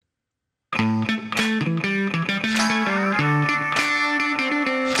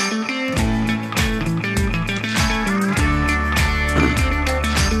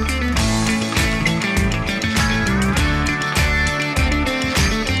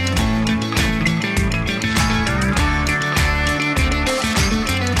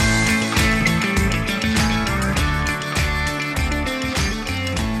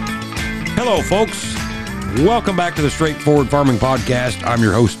Hello, folks. Welcome back to the Straightforward Farming Podcast. I'm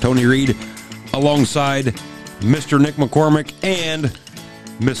your host, Tony Reed, alongside Mr. Nick McCormick and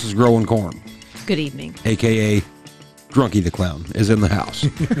Mrs. Growing Corn. Good evening. A.K.A. Drunky the Clown is in the house.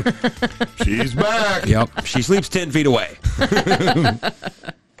 She's back. Yep. She sleeps 10 feet away.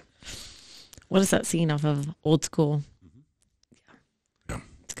 What is that scene off of Old School? Yeah,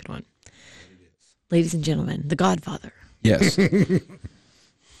 it's a good one. Ladies and gentlemen, The Godfather. Yes.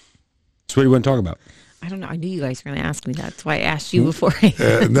 So what do you want to talk about? I don't know. I knew you guys were going to ask me that. That's why I asked you before.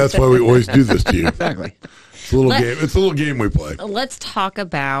 And that's why we always do this to you. Exactly. It's a little game. It's a little game we play. Let's talk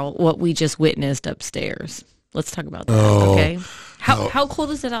about what we just witnessed upstairs. Let's talk about that, okay? How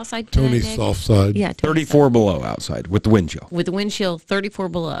cold is it outside today, Tony's Nick? soft side. Yeah, 34 below outside with the wind chill. with the wind chill 34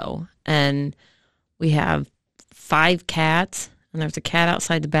 below, and we have 5 cats, and there's a cat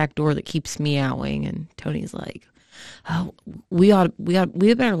outside the back door that keeps meowing, and Tony's like, oh, we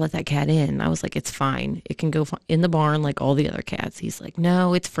better let that cat in. I was like, it's fine, it can go in the barn like all the other cats. He's like,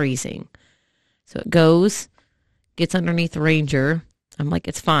 no, it's freezing. So it gets underneath the Ranger. I'm like,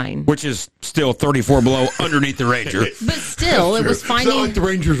 it's fine, Which is still 34 below underneath the Ranger. but still it was It's not finding like the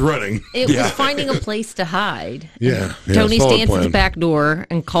Ranger's running. it was finding a place to hide. Yeah. Tony solid stands at plan. the back door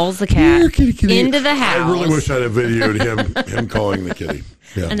and calls the cat Here, kitty, kitty. into the house. I really wish I'd have videoed him calling the kitty.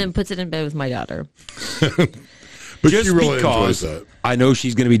 Yeah. and then puts it in bed with my daughter. But Just she really because enjoys that. I know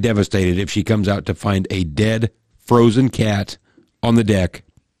she's going to be devastated if she comes out to find a dead, frozen cat on the deck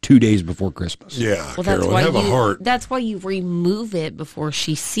 2 days before Christmas. Yeah, Well, that's Carolyn, why have a heart. That's why you remove it before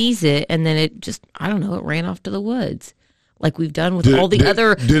she sees it, and then it just, I don't know, it ran off to the woods, like we've done with all the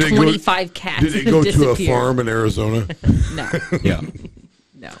other did it go- 25 cats. Did it that go have to a disappeared. farm in Arizona? No, Yeah.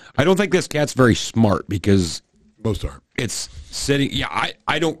 no. I don't think this cat's very smart because Most are. it's sitting. Yeah,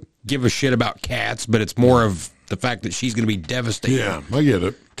 I don't give a shit about cats, but it's more of the fact that she's going to be devastated. Yeah, I get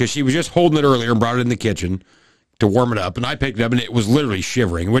it. Because she was just holding it earlier and brought it in the kitchen to warm it up, and I picked it up, and it was literally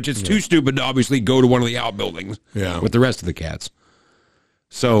shivering, which is too stupid to obviously go to one of the outbuildings with the rest of the cats.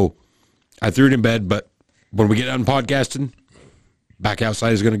 So I threw it in bed, but when we get done podcasting, back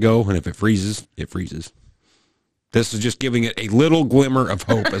outside is going to go, and if it freezes, it freezes. This is just giving it a little glimmer of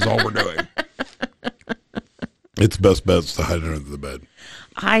hope is all we're doing. It's best bets to hide under the bed.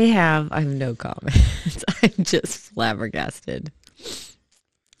 I have no comments. I'm just flabbergasted.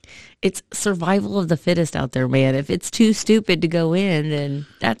 It's survival of the fittest out there, man. If it's too stupid to go in, then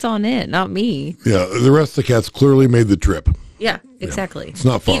that's on it, not me. Yeah, the rest of the cats clearly made the trip. Yeah, exactly. It's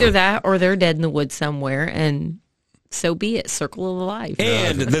not far. Either that or they're dead in the woods somewhere, and so be it. Circle of life.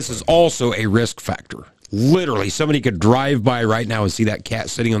 And this is also a risk factor. Literally, somebody could drive by right now and see that cat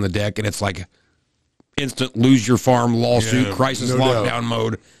sitting on the deck, and it's like instant lose your farm lawsuit, Yeah, crisis no lockdown doubt.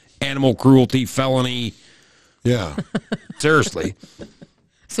 mode, animal cruelty, felony. Yeah. Seriously.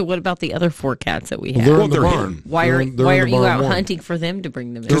 So what about the other 4 cats that we have? They're Well, in the they're barn. hidden. Why They're in the aren't you barn out warm. hunting for them to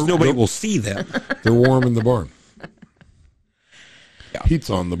bring them in? Because nobody will see them. They're warm in the barn. Heat's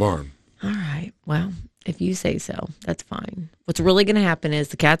on the barn. All right. Well, if you say so, that's fine. What's really going to happen is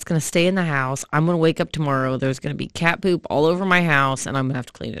the cat's going to stay in the house. I'm going to wake up tomorrow. There's going to be cat poop all over my house, and I'm going to have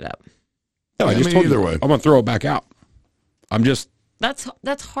to clean it up. No, I I just mean, told either you, way. I'm going to throw it back out. I'm just, That's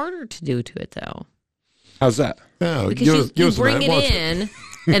harder to do to it, though. how's that? Yeah, Because you us a bring minute. it Watch in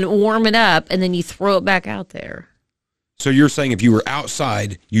and warm it up, and then you throw it back out there. So you're saying if you were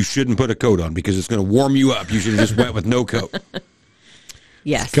outside, you shouldn't put a coat on because it's going to warm you up. You should have just went with no coat.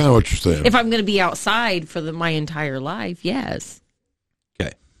 Yes. Kind of what you're saying. If I'm going to be outside for my entire life, yes.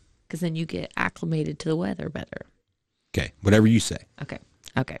 Okay. Because then you get acclimated to the weather better. Okay. Whatever you say. Okay.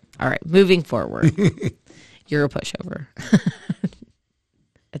 All right. Moving forward. You're a pushover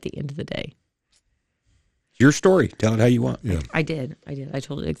at the end of the day. Your story. Tell it how you want. Yeah. I did. I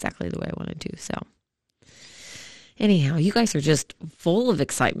told it exactly the way I wanted to. So, anyhow, you guys are just full of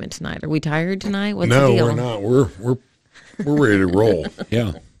excitement tonight. Are we tired tonight? What's No, the deal? we're not. We're ready to roll.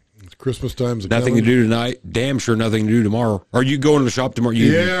 Yeah. It's Christmas time's Nothing to do tonight. Damn sure nothing to do tomorrow. Are you going to the shop tomorrow?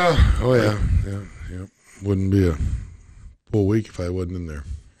 Yeah. Oh yeah. Yeah. Wouldn't be a full week if I wasn't in there.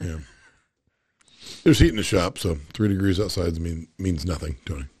 Yeah. There's heat in the shop, so 3 degrees outside means nothing,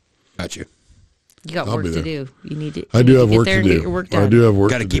 Tony. Got you. You got I'll work be to there. do. You need to. I you do need have get work there to and get do. your work I done. do have work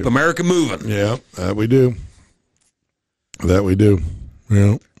Got to to keep do. America moving. Yeah, that we do. That we do.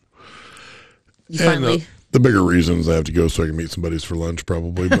 Yeah. You And finally. the bigger reasons I have to go so I can meet somebody's for lunch,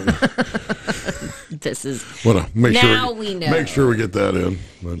 probably. But This is want to make Now sure we know. Make sure we get that in.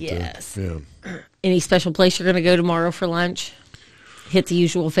 But, Yes. yeah. any special place you're going to go tomorrow for lunch. Hit the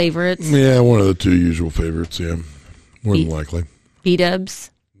usual favorites. Yeah, one of the 2 usual favorites. Yeah, more than likely.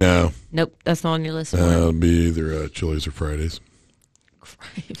 B-dubs. No, Nope, that's not on your list. it'll be either Chili's or Fridays.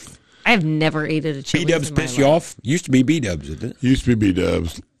 I have never ate at a Chili's. B-dubs piss you off? Used to be B-dubs, didn't it? Used to be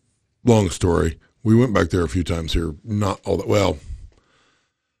B-dubs. Long story. We went back there a few times here. Not all that well.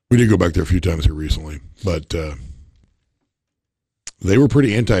 We did go back there a few times here recently, but they were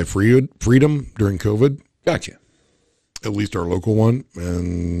pretty anti-freedom during COVID. Gotcha. At least our local one,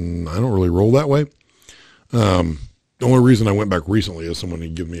 and I don't really roll that way. The only reason I went back recently is someone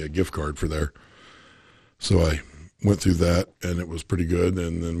had given me a gift card for there. So I went through that, and it was pretty good,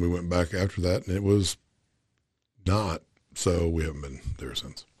 and then we went back after that, and it was not. So we haven't been there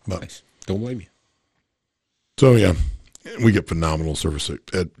since. But, nice. Don't blame you. So, yeah, we get phenomenal service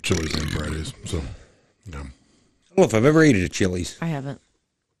at Chili's on Fridays. So, yeah. I don't know if I've ever eaten at Chili's. I haven't.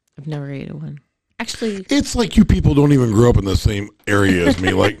 I've never eaten one. Actually, it's like you people don't even grow up in the same area as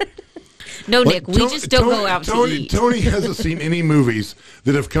me. Like, no, Nick, we just don't go out to eat. Tony hasn't seen any movies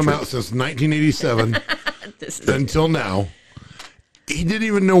that have come out since 1987 until now. He didn't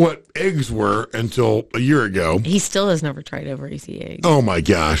even know what eggs were until a year ago. He still has never tried over easy eggs. Oh, my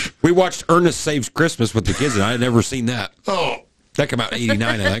gosh. We watched Ernest Saves Christmas with the kids, and I had never seen that. Oh. That came out in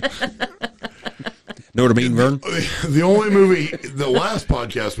 89, I think. Know what I mean, Vern? The only movie, the last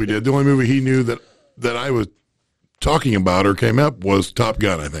podcast we did, the only movie he knew that I was talking about or came up was Top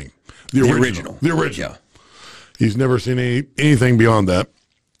Gun, I think. The original. The original. Yeah. He's never seen anything beyond that,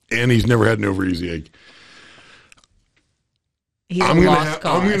 and he's never had an over easy egg. I'm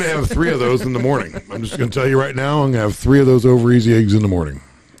going to have 3 of those in the morning. I'm just going to tell you right now, I'm going to have 3 of those over easy eggs in the morning.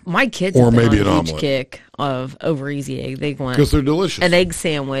 My kids or have maybe been an on a omelet. huge kick of over easy egg. They want because they're delicious. An egg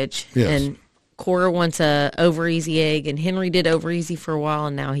sandwich, yes. And Cora wants a over easy egg, and Henry did over easy for a while,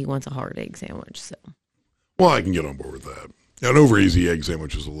 and now he wants a hard egg sandwich. So, well, I can get on board with that. An over easy egg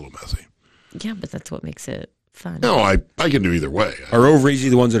sandwich is a little messy. Yeah, but that's what makes it fun. No, I can do either way. Are over easy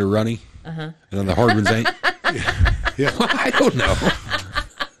the ones that are runny? And then the hard ones ain't? Yeah. I don't know.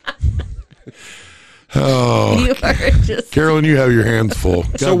 Oh, you are just Carolyn, you have your hands full.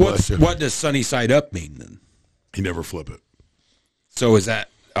 God so bless you. what does sunny side up mean then? You never flip it. So is that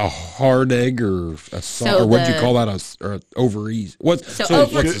a hard egg or a soft, or what do you call that? Or over easy?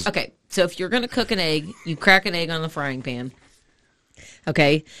 Okay, so if you're going to cook an egg, you crack an egg on the frying pan.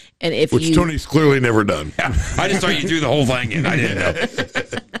 Okay, and which Tony's clearly never done. Yeah, I just thought you do the whole thing, and I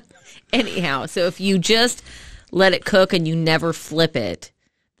didn't know. Anyhow, so if you just let it cook and you never flip it,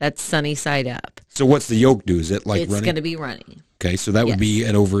 that's sunny side up. So what's the yolk do? Is it like it's runny? Going to be runny. Okay, so that would be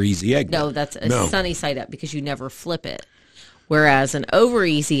an over easy egg. No, that's a sunny side up because you never flip it. Whereas an over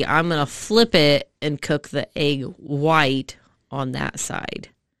easy, I'm going to flip it and cook the egg white on that side.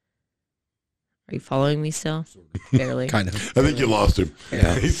 Are you following me still? Barely. Kind of. I think you lost him.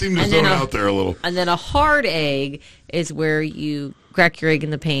 Yeah. He seemed to zone out there a little. And then a hard egg is where you crack your egg in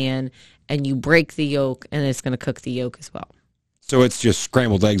the pan and you break the yolk, and it's going to cook the yolk as well. So it's just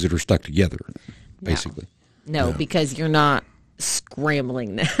scrambled eggs that are stuck together, basically. No, because you're not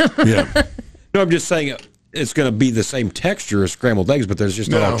scrambling them. Yeah. No, I'm just saying it's going to be the same texture as scrambled eggs, but there's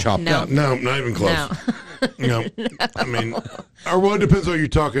just not all chopped up. No, not even close. No. I mean, or it depends on you're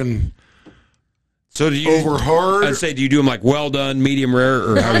talking. So do you over hard? I'd say, do you do them like well done, medium rare,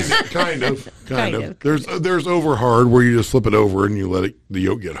 or how? Kind of. There's over hard where you just flip it over and you let the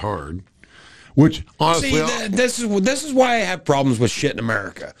yolk get hard. Which honestly, this is why I have problems with shit in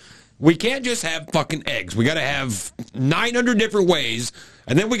America. We can't just have fucking eggs. We got to have 900 different ways,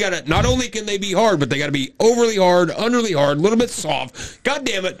 and then we got to. Not only can they be hard, but they got to be overly hard, underly hard, a little bit soft. God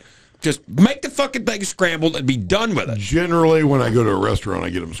damn it! Just make the fucking thing scrambled and be done with it. Generally, when I go to a restaurant, I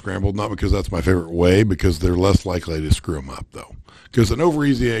get them scrambled, not because that's my favorite way, because they're less likely to screw them up, though. Because an over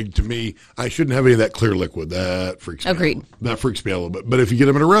easy egg, to me, I shouldn't have any of that clear liquid. That freaks me out. That freaks me out a little bit. But if you get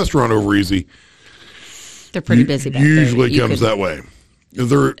them in a restaurant over easy, they're pretty busy back usually there. Comes that way.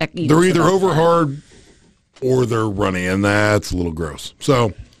 They're either over hard or they're runny, and that's a little gross.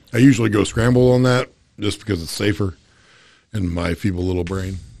 So I usually go scramble on that just because it's safer in my feeble little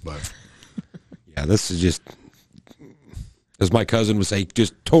brain. But yeah, this is just, as my cousin would say,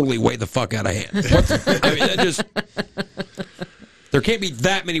 just totally way the fuck out of hand. There can't be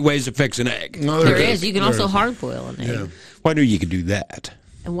that many ways to fix an egg. No, there is. You can also hard boil an egg. Yeah. Well, I knew you could do that.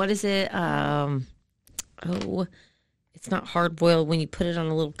 And what is it? It's not hard boiled when you put it on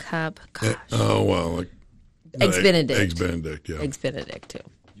a little cup. Gosh. Like Eggs Benedict. Eggs Benedict, yeah. Eggs Benedict, too.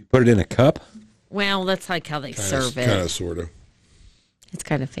 You put it in a cup? Well, that's like how they serve it. Kind of, sort of. It's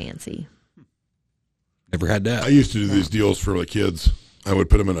kind of fancy. Never had that. I used to do these deals for the kids. I would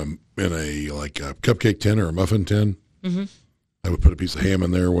put them in a cupcake tin or a muffin tin. Mm-hmm. I would put a piece of ham in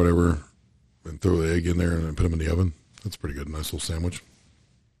there or whatever and throw the egg in there and then put them in the oven. That's pretty good. Nice little sandwich.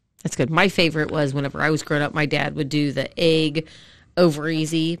 That's good. My favorite was whenever I was growing up, my dad would do the egg over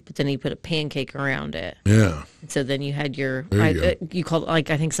easy, but then you put a pancake around it. Yeah. So then you had your, you call it, like,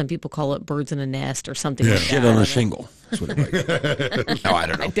 I think some people call it birds in a nest or something like that. Shit on a shingle. That's what it like. No, I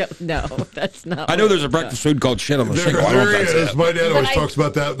don't know. I don't know. That's not. I know there's a breakfast food called shit on a shingle. I don't know if that's it. My dad always talks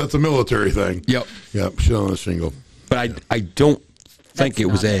about that. That's a military thing. Yep. Yep. Shit on a shingle. But I don't think it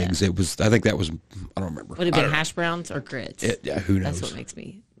was eggs. It. It was. I think that was. I don't remember. Would it have been hash browns or grits? Yeah. Who knows? That's what makes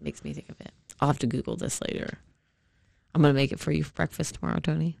me think of it. I'll have to Google this later. I'm gonna make it for you for breakfast tomorrow,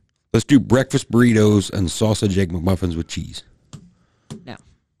 Tony. Let's do breakfast burritos and sausage egg McMuffins with cheese. No.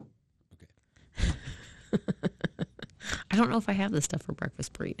 Okay. I don't know if I have this stuff for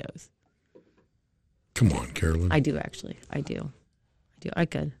breakfast burritos. Come on, Carolyn. I do actually. I do. I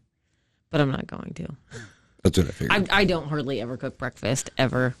could, but I'm not going to. That's what I figured. I don't hardly ever cook breakfast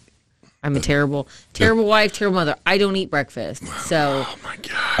ever. I'm a terrible wife, terrible mother. I don't eat breakfast, so oh my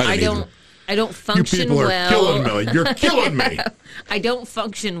God. I don't function you people well. Are killing me. You're killing me. I don't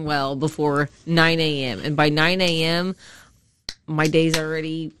function well before 9 a.m. And by 9 a.m., my day's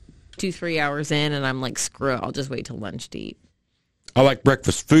already 2-3 hours in, and I'm like, screw it. I'll just wait till lunch to eat. I like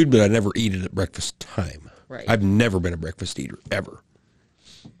breakfast food, but I never eat it at breakfast time. Right. I've never been a breakfast eater, ever.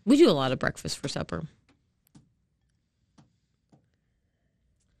 We do a lot of breakfast for supper.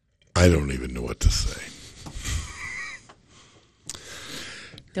 I don't even know what to say.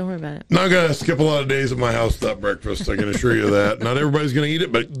 Don't worry about it. Not going to skip a lot of days at my house without breakfast. I can assure you that. Not everybody's going to eat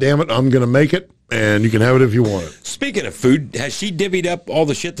it, but damn it, I'm going to make it, and you can have it if you want it. Speaking of food, has she divvied up all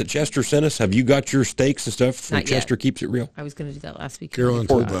the shit that Chester sent us? Have you got your steaks and stuff from Chester Keeps It Real? I was going to do that last week. Carolyn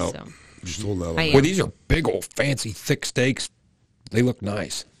told out. So. Just told out. Well, these are big old fancy thick steaks. They look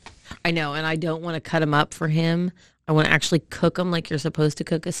nice. I know, and I don't want to cut them up for him. I want to actually cook them like you're supposed to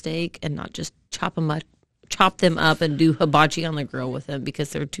cook a steak and not just chop them up and do hibachi on the grill with them because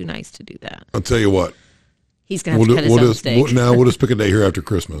they're too nice to do that. I'll tell you what. He's going to have to cut his own steak. We'll just pick a day here after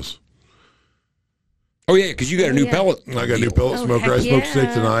Christmas. Oh, yeah, because you got a new pellet. I got a new pellet smoker. I smoked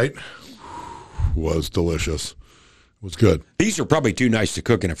steak tonight. Was delicious. It was good. These are probably too nice to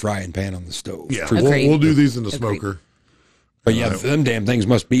cook in a frying pan on the stove. Yeah, we'll do these in the smoker. But yeah, them damn things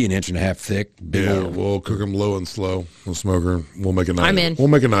must be 1.5 inches thick. We'll cook them low and slow. We'll smoker. We'll make a night. I'm in. We'll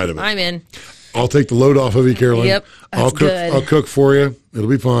make a night of it. I'm in. I'll take the load off of you, Carolyn. Yep, I'll cook. good. I'll cook for you. It'll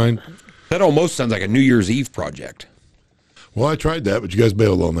be fine. That almost sounds like a New Year's Eve project. Well, I tried that, but you guys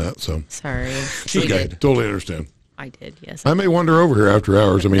bailed on that. So sorry. She did. Totally understand. I did. Yes. I may wander over here after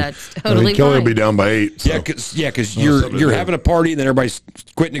hours. I mean, that's totally Kelly fine. will be down by 8. So. Yeah, because you're having a party and then everybody's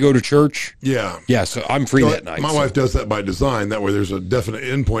quitting to go to church. Yeah. Yeah, so I'm free that night. My wife does that by design. That way there's a definite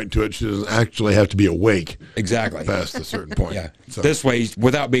endpoint to it. She doesn't actually have to be awake. Exactly. Past a certain point. Yeah. So. This way,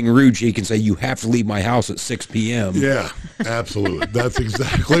 without being rude, she can say, you have to leave my house at 6 p.m. Yeah, absolutely. That's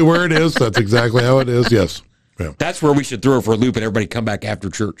exactly where it is. That's exactly how it is. Yes. Yeah. That's where we should throw for a loop and everybody come back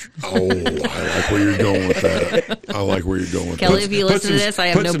after church. Oh, I like where you're going with that. I like where you're going with Kelly, that. if you listen to this, I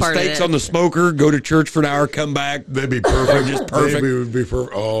have no part of it. Put some steaks on the smoker, go to church for an hour, come back. They'd be perfect. Just perfect. They would be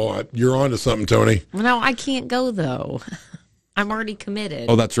perfect. Oh, you're on to something, Tony. No, I can't go, though. I'm already committed.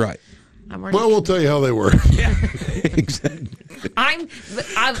 Oh, that's right. Well, we'll tell you how they were. Yeah, exactly. I'm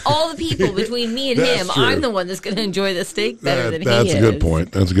all the people between me and him. True. I'm the one that's going to enjoy the steak better than he is. That's a good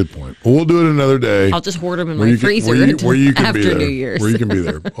point. That's a good point. Well, we'll do it another day. I'll just hoard them in my freezer where you can after be there. New Year's. Where you can be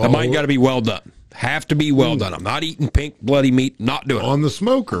there. Mine got to be well done. Have to be well done. I'm not eating pink bloody meat. Not doing it. On the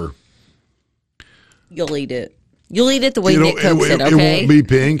smoker. You'll eat it. You'll eat it the way Nick cooks it, okay? It won't be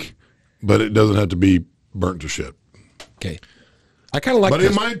pink, but it doesn't have to be burnt to shit. Okay. I kind of like But he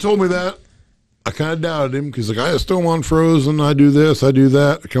might have told me that. I kind of doubted him because I still want frozen. I do this, I do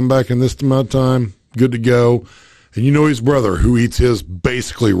that. I come back in this amount of time, good to go. And you know his brother who eats his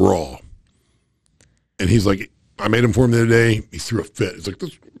basically raw. And he's like, I made him for him the other day. He threw a fit. He's like,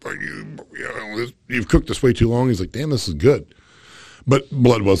 you've cooked this way too long. He's like, damn, this is good. But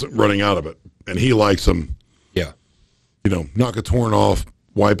blood wasn't running out of it. And he likes them. Yeah. Knock its horn off,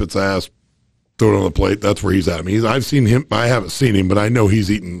 wipe its ass, throw it on the plate. That's where he's at. I mean, I've seen him. I haven't seen him, but I know he's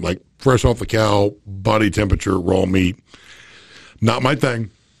eating like fresh off the cow, body temperature, raw meat. Not my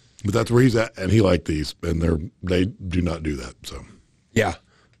thing, but that's where he's at, and he liked these, and they do not do that. So, yeah,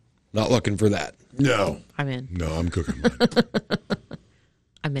 not looking for that. No, I'm in. No, I'm cooking mine.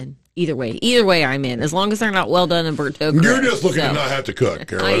 I'm in. Either way, I'm in. As long as they're not well done and burnt to. You're just looking to not have to cook,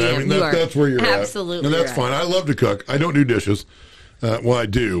 Carolyn. I mean, that's where you're absolutely at. And that's fine. I love to cook. I don't do dishes. Well, I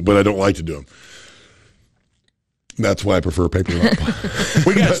do, but I don't like to do them. That's why I prefer paper plate.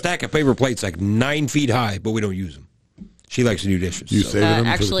 We got a stack of paper plates like 9 feet high, but we don't use them. She likes to do dishes. You saving them?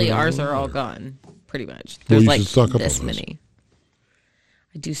 Actually, ours are all gone, pretty much. Well, There's you like should suck up this on those. many.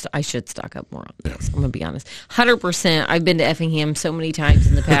 I should stock up more on things. I'm gonna be honest. 100%. I've been to Effingham so many times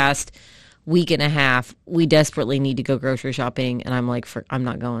in the past week and a half. We desperately need to go grocery shopping, and I'm like, I'm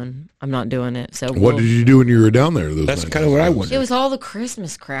not going. I'm not doing it. So what did you do when you were down there? That's kind of what I wondered. It was all the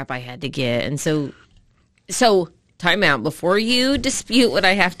Christmas crap I had to get, and so time out before you dispute what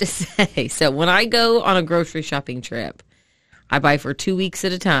I have to say. So when I go on a grocery shopping trip, I buy for 2 weeks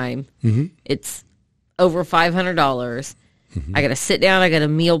at a time. Mm-hmm. It's over $500. Mm-hmm. I got to sit down. I got a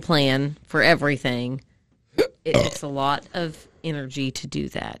meal plan for everything. It takes a lot of energy to do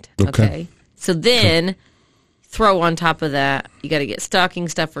that. Okay. So then throw on top of that, you got to get stocking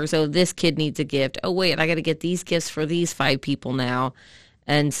stuffers. So this kid needs a gift. Oh, wait, I got to get these gifts for these 5 people now.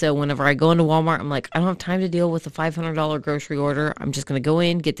 And so whenever I go into Walmart, I'm like, I don't have time to deal with a $500 grocery order. I'm just going to go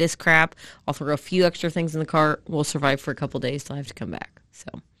in, get this crap. I'll throw a few extra things in the cart. We'll survive for a couple days till I have to come back. So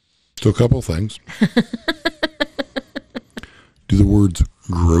a couple things. Do the words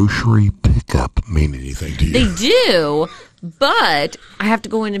grocery pickup mean anything to you? They do, but I have to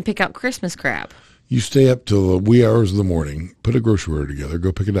go in and pick out Christmas crap. You stay up till the wee hours of the morning, put a grocery order together,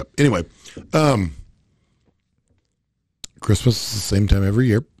 go pick it up. Anyway, Christmas is the same time every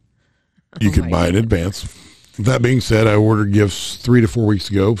year. You can buy in advance. That being said, I ordered gifts 3 to 4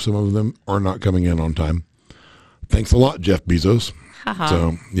 weeks ago. Some of them are not coming in on time. Thanks a lot, Jeff Bezos.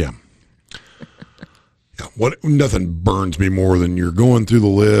 So, yeah. Nothing burns me more than you're going through the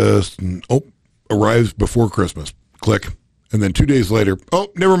list and, arrives before Christmas. Click. And then 2 days later,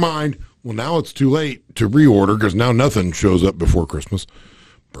 never mind. Well, now it's too late to reorder because now nothing shows up before Christmas.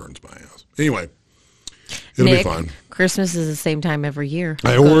 Burns my ass. Anyway. It'll Nick, be fine. Christmas is the same time every year.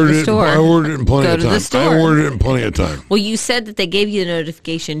 I ordered it in plenty of time. I ordered it in plenty of time. Well, you said that they gave you the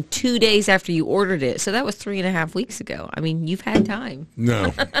notification 2 days after you ordered it. So that was 3.5 weeks ago. I mean, you've had time.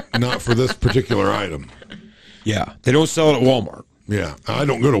 No, not for this particular item. Yeah. They don't sell it at Walmart. Yeah. I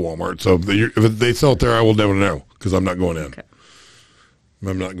don't go to Walmart. So if they sell it there, I will never know because I'm not going in. Okay.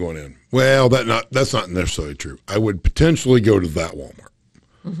 I'm not going in. Well, that's not necessarily true. I would potentially go to that Walmart.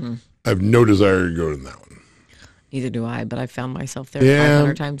 Mm-hmm. I have no desire to go to that one. Neither do I, but I found myself there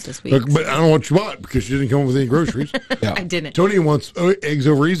 500 times this week. But I don't know what you bought because you didn't come up with any groceries. Yeah. I didn't. Tony wants eggs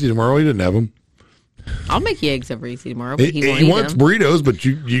over easy tomorrow. He didn't have them. I'll make you eggs over easy tomorrow, but he wants burritos, but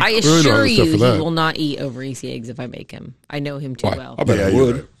you I really assure don't have you stuff for that. he will not eat over easy eggs if I make him. I know him too well. I bet I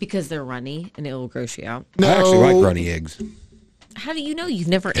would. Right. Because they're runny and it will gross you out. No. I actually like runny eggs. How do you know? You've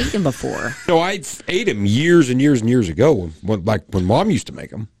never ate them before. No, I ate them years and years and years ago, when Mom used to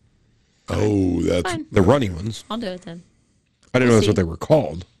make them. Oh, that's fine. The runny ones. I'll do it then. I didn't know that's what they were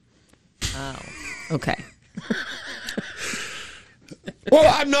called. Oh, okay. Well,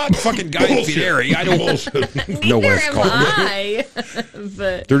 I'm not fucking Guy Fieri. I don't know what it's called.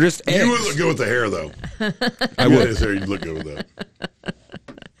 But they're just eggs. You would look good with the hair, though. I would. His hair, you'd look good with that.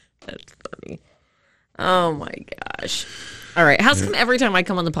 That's funny. Oh, my gosh. All right. How's come every time I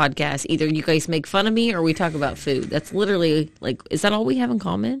come on the podcast, either you guys make fun of me or we talk about food? That's literally is that all we have in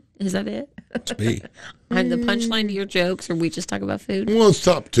common? Is that it? It's me. I'm the punchline to your jokes, or we just talk about food? Well, it's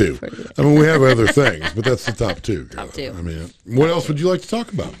top 2. I mean, we have other things, but that's the top 2. Top 2. I mean, what else would you like to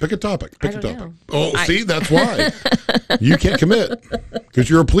talk about? Pick a topic. Pick a topic. Know. Oh, see, that's why. You can't commit because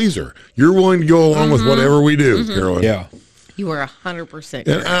you're a pleaser. You're willing to go along with whatever we do, Carolyn. Yeah. You are 100%.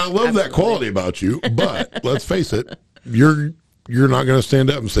 And I love that quality about you, but let's face it, you're not going to stand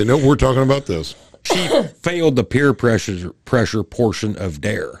up and say, no, we're talking about this. She failed the peer pressure portion of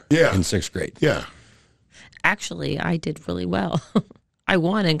DARE in 6th grade. Yeah. Actually, I did really well. I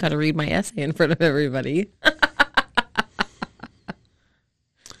won and got to read my essay in front of everybody.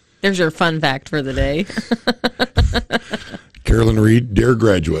 There's your fun fact for the day. Carolyn Reed, DARE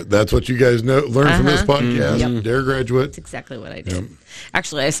graduate. That's what you guys learned from this podcast. Yep. DARE graduate. That's exactly what I did. Yep.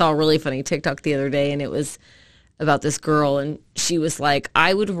 Actually, I saw a really funny TikTok the other day, and it was about this girl, and she was like,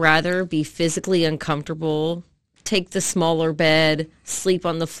 I would rather be physically uncomfortable, take the smaller bed, sleep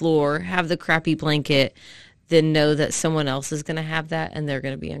on the floor, have the crappy blanket, than know that someone else is going to have that and they're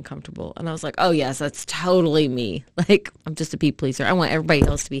going to be uncomfortable. And I was like, oh, yes, that's totally me. I'm just a people pleaser. I want everybody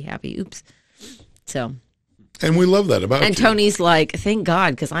else to be happy. Oops. So. And we love that about you. And Tony's like, thank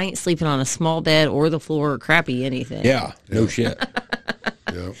God, because I ain't sleeping on a small bed or the floor or crappy anything. Yeah, no shit.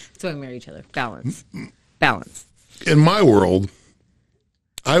 Yeah. So we marry each other. Balance. Balance. In my world,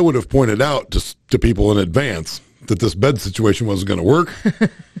 I would have pointed out to people in advance that this bed situation wasn't going to work.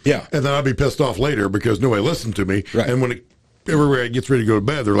 Yeah. And then I'd be pissed off later because nobody listened to me. Right. And when everybody gets ready to go to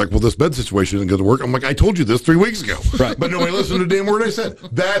bed, they're like, well, this bed situation isn't going to work. I'm like, I told you this 3 weeks ago. Right. But nobody listened to the damn word I said.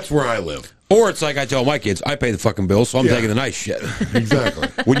 That's where I live. Or it's like I tell my kids, I pay the fucking bills, so I'm taking the nice shit. Exactly.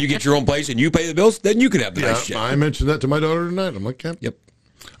 When you get your own place and you pay the bills, then you can have the nice shit. I mentioned that to my daughter tonight. I'm like, yep.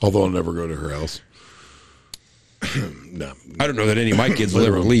 Although I'll never go to her house. No. I don't know that any of my kids will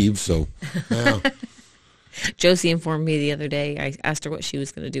ever leave, so. Yeah. Josie informed me the other day. I asked her what she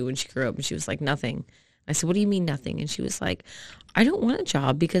was going to do when she grew up, and she was like, nothing. I said, what do you mean nothing? And she was like, I don't want a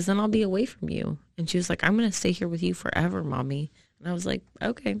job because then I'll be away from you. And she was like, I'm going to stay here with you forever, Mommy. And I was like,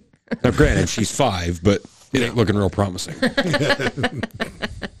 okay. Now, granted, she's 5, but it ain't looking real promising.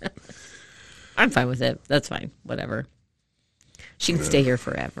 I'm fine with it. That's fine. Whatever. She can stay here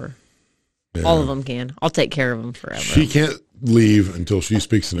forever. Yeah. All of them can. I'll take care of them forever. She can't leave until she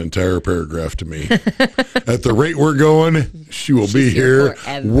speaks an entire paragraph to me. At the rate we're going, she will be here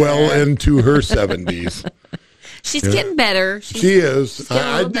well into her 70s. She's getting better. She is.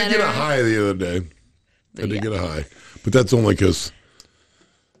 I did get a high the other day. I did get a high. But that's only because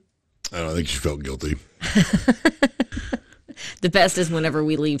I don't think she felt guilty. The best is whenever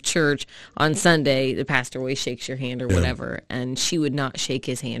we leave church on Sunday, the pastor always shakes your hand or whatever, and she would not shake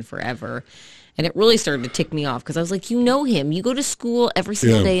his hand forever. And it really started to tick me off because I was like, you know him. You go to school every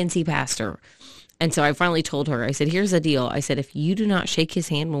single day and see pastor. And so I finally told her, I said, here's the deal. I said, if you do not shake his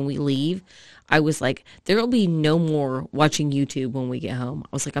hand when we leave, I was like, there will be no more watching YouTube when we get home. I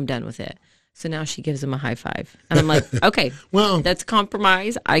was like, I'm done with it. So now she gives him a high five. And I'm like, okay, well, that's a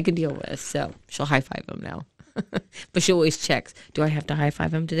compromise I can deal with. So she'll high five him now. But she always checks, do I have to high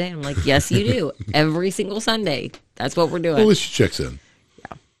five him today? I'm like, yes, you do. Every single Sunday. That's what we're doing. Well, at least she checks in.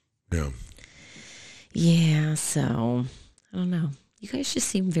 Yeah. Yeah. Yeah, so I don't know. You guys just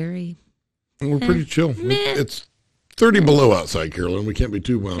seem very... We're pretty chill. It's 30 below outside, Carolyn. We can't be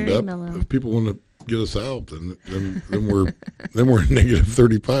too wound very up. mellow. If people want to get us out, then we're negative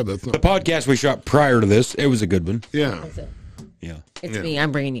 35. That's not the podcast we shot prior to this. It was a good one. Yeah. Yeah. It's me.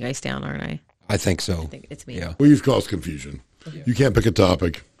 I'm bringing you guys down, aren't I? I think so. I think it's me. Yeah. Well, you've caused confusion. Okay. You can't pick a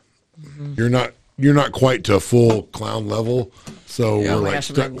topic. Mm-hmm. You're not quite to a full clown level, so we're like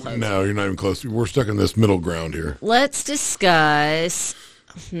stuck. No, you're not even close. We're stuck in this middle ground here. Let's discuss.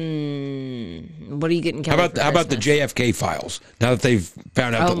 What are you getting? How about the JFK files? Now that they've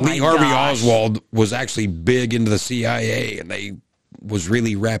found out that Lee Harvey Oswald was actually big into the CIA and they was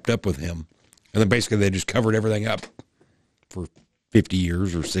really wrapped up with him, and then basically they just covered everything up for 50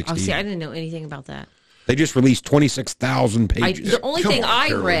 years or 60. Oh, see, I didn't know anything about that. They just released 26,000 pages. The only thing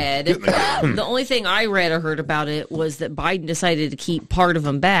I read or heard about it was that Biden decided to keep part of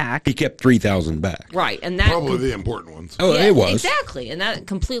them back. He kept 3,000 back. Right. And that probably the important ones. Oh, yeah, it was. Exactly. And that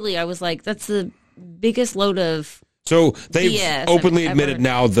completely, I was like, that's the biggest load of So they've openly admitted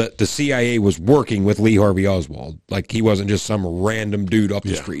now that the CIA was working with Lee Harvey Oswald. Like he wasn't just some random dude up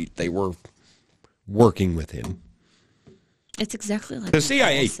the street. They were working with him. It's exactly like the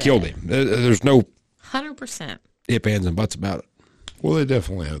CIA killed him. There's no 100% ifs, ands, and buts about it. Well, they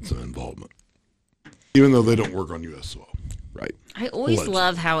definitely had some involvement, even though they don't work on U.S. soil. Right. I always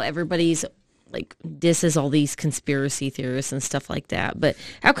love how everybody's like disses all these conspiracy theorists and stuff like that. But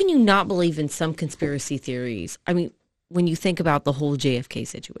how can you not believe in some conspiracy theories? I mean, when you think about the whole JFK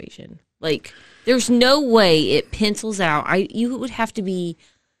situation, like there's no way it pencils out. You would have to be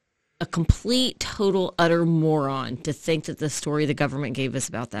a complete, total, utter moron to think that the story the government gave us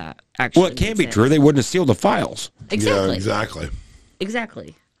about that actually. Well, it can't be true. They wouldn't have sealed the files. Exactly. Yeah, exactly.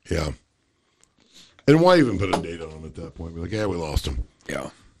 Exactly. Yeah. And why even put a date on them at that point? Be like, yeah, we lost them.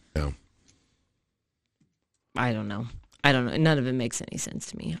 Yeah. Yeah. I don't know. None of it makes any sense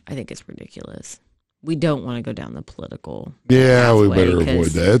to me. I think it's ridiculous. We don't want to go down the political. Yeah, we better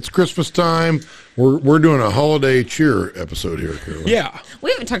avoid that. It's Christmas time. We're doing a holiday cheer episode here, Carolyn. Yeah.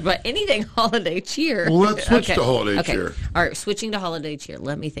 We haven't talked about anything holiday cheer. Well, let's switch to holiday cheer. All right, switching to holiday cheer.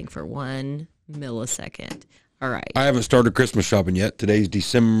 Let me think for 1 millisecond. All right. I haven't started Christmas shopping yet. Today's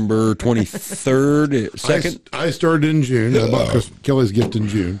December 23rd, 2nd. I started in June. I bought Kelly's gift in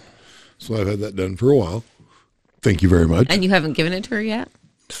June. So I've had that done for a while. Thank you very much. And you haven't given it to her yet?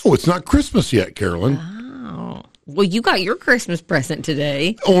 No, it's not Christmas yet, Carolyn. Oh. Well, you got your Christmas present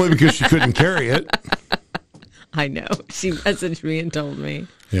today. Only because she couldn't carry it. I know. She messaged me and told me.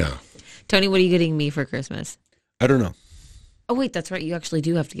 Yeah. Tony, what are you getting me for Christmas? I don't know. Oh, wait, that's right. You actually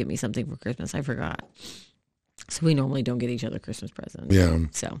do have to get me something for Christmas. I forgot. So we normally don't get each other Christmas presents. Yeah.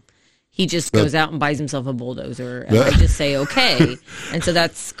 So he just goes out and buys himself a bulldozer, and I just say okay. And so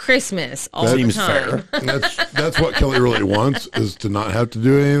that's Christmas all the time. Fair. That's what Kelly really wants, is to not have to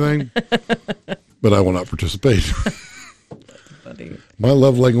do anything. But I will not participate. Funny. My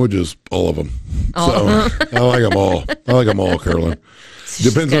love language is all of them. So I like them all. I like them all, Carolyn.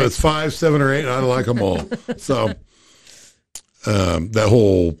 Depends on it's 5, 7, or 8. I like them all. So that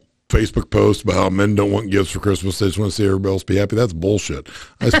whole Facebook post about how men don't want gifts for Christmas. They just want to see everybody else be happy. That's bullshit.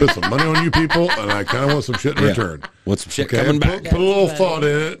 I spent some money on you people, and I kind of want some shit in return. Want some shit coming back. Put a little thought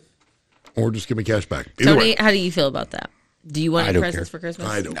in it, or just give me cash back. Either Tony, way. how do you feel about that? Do you want any presents care. for Christmas?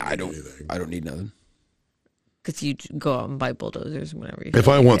 I don't need nothing. Because you go out and buy bulldozers whenever you If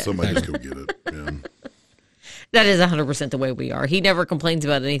I want something, I just go get it. Yeah. That is 100% the way we are. He never complains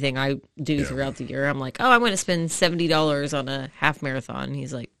about anything I do throughout the year. I'm like, oh, I'm going to spend $70 on a half marathon.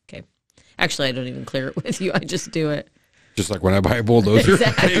 He's like, okay. Actually, I don't even clear it with you. I just do it. Just like when I buy a bulldozer.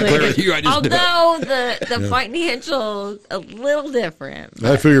 Exactly. I didn't clear with you. I just do it. Although the financial a little different.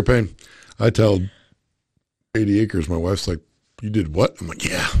 I feel your pain. I tell 80 acres. My wife's like, you did what? I'm like,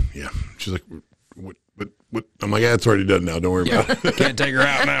 yeah. She's like, what? I'm like, yeah, it's already done now. Don't worry about it. Can't take her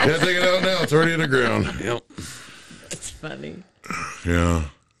out now. Can't take it out now. It's already in the ground. Yep. It's funny. Yeah.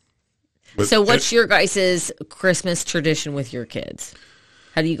 But So what's your guys' Christmas tradition with your kids?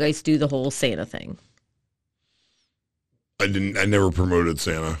 How do you guys do the whole Santa thing? I never promoted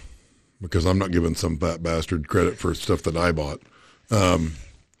Santa because I'm not giving some fat bastard credit for stuff that I bought.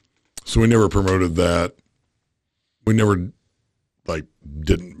 So we never promoted that. We never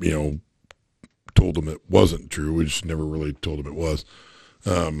didn't, told them it wasn't true. We just never really told them it was.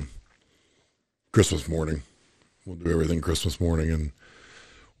 Christmas morning. We'll do everything Christmas morning, and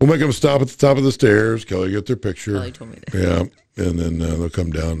we'll make them stop at the top of the stairs. Kelly get their picture. Kelly told me that. Yeah, and then they'll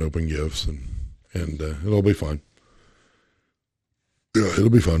come down and open gifts, and it'll be fun. Yeah, it'll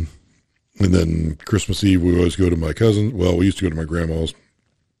be fun. And then Christmas Eve, we always go to my cousin. Well, we used to go to my grandma's.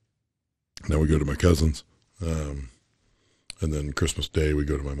 Now we go to my cousin's. And then Christmas Day, we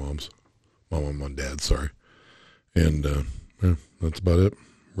go to my mom's. My mom and dad, sorry. And that's about it.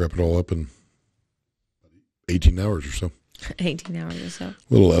 Wrap it all up in 18 hours or so. 18 hours or so. A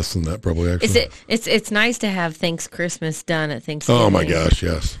little less than that, probably, actually. It's nice to have Christmas done at Thanksgiving. Oh, my gosh,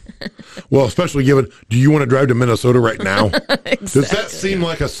 yes. Well, especially given, do you want to drive to Minnesota right now? Exactly. Does that seem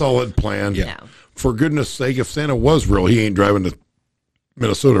like a solid plan? Yeah. No. For goodness sake, if Santa was real, he ain't driving to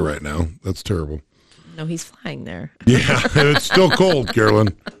Minnesota right now. That's terrible. No, he's flying there. Yeah, it's still cold,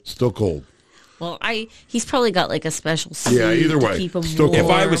 Carolyn. Still cold. Well, he's probably got like a special suit either way. to keep him Still warm.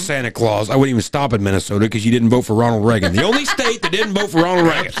 If I was Santa Claus, I wouldn't even stop in Minnesota because you didn't vote for Ronald Reagan. The only state that didn't vote for Ronald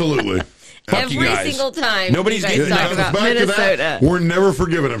Reagan. Absolutely. Fuck you Every guys. single time Nobody's you guys getting talk nothing. about Back to Minnesota. that, we're never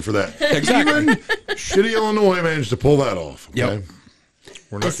forgiving him for that. Exactly. Even shitty Illinois managed to pull that off. Okay? Yep.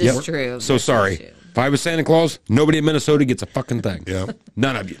 We're not, This is true. So This is sorry. true. If I was Santa Claus, nobody in Minnesota gets a fucking thing. Yeah.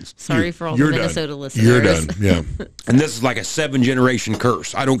 None of you. Sorry for all the You're Minnesota done. listeners. You're done. Yeah. And this is like a 7-generation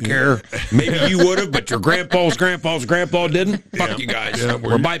curse. I don't care. Maybe you would have, but your grandpa's grandpa didn't. Fuck you guys. Yeah,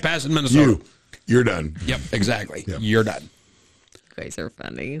 we're bypassing Minnesota. You're done. Yep, exactly. Yep. You're done. You guys are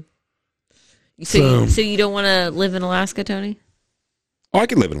funny. So you don't want to live in Alaska, Tony? Oh, I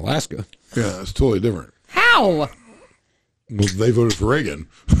could live in Alaska. Yeah, it's totally different. How? Well, they voted for Reagan.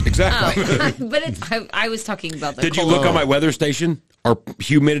 Exactly. But I was talking about the Did you cold. look on my weather station? Our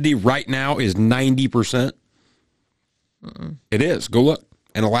humidity right now is 90%. It is. Go look.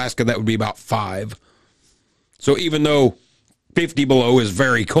 In Alaska, that would be about 5. So even though 50 below is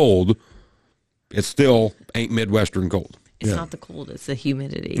very cold, it still ain't Midwestern cold. It's not the cold, it's the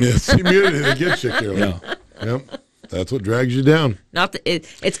humidity. Yeah, it's the humidity that gets you, Carolyn. Yep. That's what drags you down. Not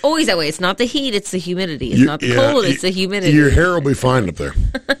it's always that way. It's not the heat, it's the humidity. It's not the cold, it's the humidity. Your hair will be fine up there.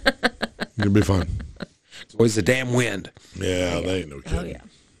 You'll be fine. It's always the damn wind. Yeah, they ain't no kidding. Oh yeah.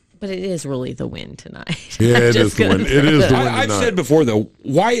 But it is really the wind tonight. Yeah, it is the wind. It is the wind I've tonight. said before, though,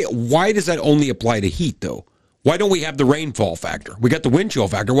 why does that only apply to heat, though? Why don't we have the rainfall factor? We got the wind chill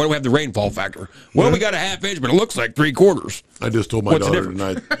factor. Why don't we have the rainfall factor? Well, we got a half inch, but it looks like 3/4. I just told my What's the daughter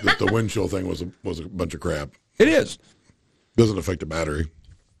difference? tonight that the wind chill thing was a bunch of crap. It is. Doesn't affect the battery.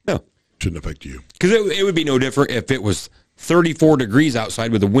 No. Shouldn't affect you. Because it would be no different if it was 34 degrees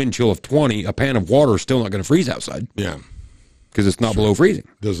outside with a wind chill of 20. A pan of water is still not going to freeze outside Yeah. because it's not below freezing.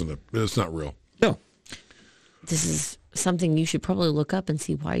 It's not real. No. This is something you should probably look up and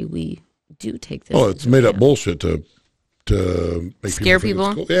see why we do take this. Oh, it's made up bullshit to make Scare people.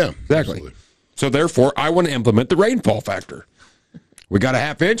 people? Think it's cool. Yeah, Exactly. absolutely. So therefore, I want to implement the rainfall factor. We got a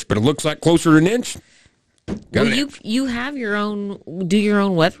half inch, but it looks like closer to an inch. Got Well, it. you have your own, do your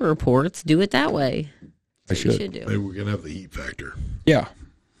own weather reports. Do it that way. I That's what should. you should Maybe do. we're gonna have the heat factor. Yeah.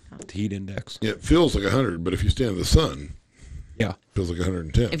 The heat index. Yeah, it feels like 100, but if you stand in the sun, Yeah. it feels like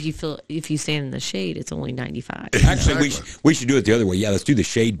 110. If you stand in the shade, it's only 95. Actually, we should do it the other way. Yeah, let's do the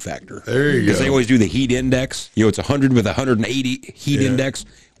shade factor. There you Because they go. always do the heat index. You know, it's 100 with 180 heat Yeah. index.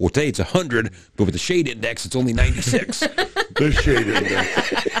 Well, today it's 100, but with the shade index, it's only 96. The shade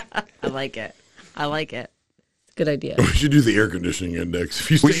index. I like it. I like it. Good idea. We should do the air conditioning index. If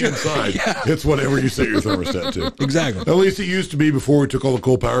you stay inside, it's whatever you set your thermostat to. Exactly. At least it used to be before we took all the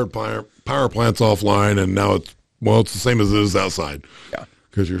coal power plants offline, and now it's the same as it is outside. Yeah.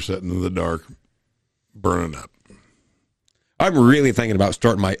 Because you're sitting in the dark, burning up. I'm really thinking about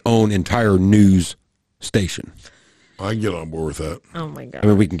starting my own entire news station. I can get on board with that. Oh, my God. I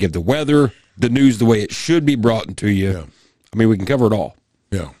mean, we can give the weather, the news the way it should be brought to you. Yeah. I mean, we can cover it all.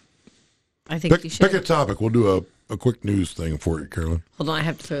 Yeah. I think you should. Pick a topic. We'll do a quick news thing for you, Carolyn. Hold on, I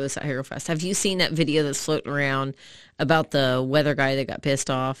have to throw this out here real fast. Have you seen that video that's floating around about the weather guy that got pissed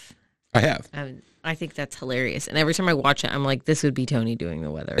off? I have. I think that's hilarious. And every time I watch it, I'm like, this would be Tony doing the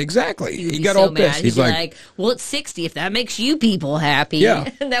weather. Exactly. He got so all mad. pissed. He's like, well, it's 60. If that makes you people happy, Yeah.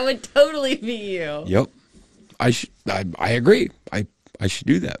 that would totally be you. Yep. I agree. I should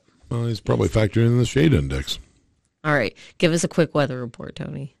do that. Well, he's probably factoring in the shade index. All right. Give us a quick weather report,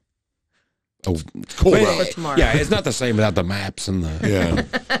 Tony. Oh, cold out. Tomorrow. Yeah, it's not the same without the maps and the.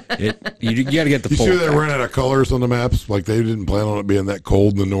 Yeah. You got to get the You full. see, they ran out of colors on the maps. Like they didn't plan on it being that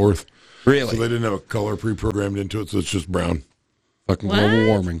cold in the north. Really? So they didn't have a color pre-programmed into it, so it's just brown. Fucking global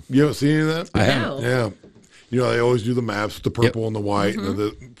warming. You haven't seen any of that? I haven't. Yeah. You know, they always do the maps with the purple and the white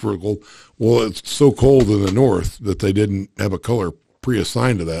and for gold. Well, it's so cold in the north that they didn't have a color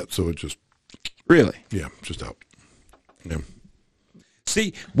pre-assigned to that, so it just Really? just out. Yeah.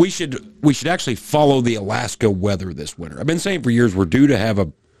 See, we should actually follow the Alaska weather this winter. I've been saying for years we're due to have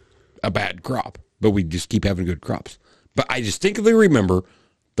a bad crop, but we just keep having good crops. But I distinctly remember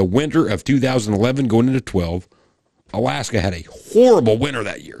the winter of 2011 going into 12, Alaska had a horrible winter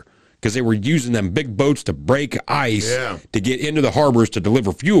that year because they were using them big boats to break ice to get into the harbors to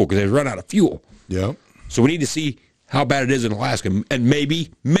deliver fuel because they run out of fuel. Yeah. So we need to see how bad it is in Alaska, and maybe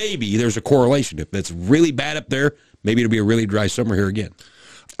there's a correlation. If it's really bad up there, maybe it'll be a really dry summer here again.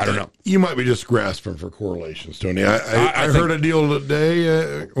 I don't know. You might be just grasping for correlations, Tony. I heard a deal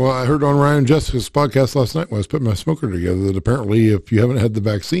today. I heard on Ryan Jessica's podcast last night when I was putting my smoker together that apparently if you haven't had the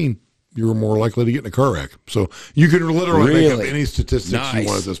vaccine, you were more likely to get in a car wreck. So you can literally make up any statistics you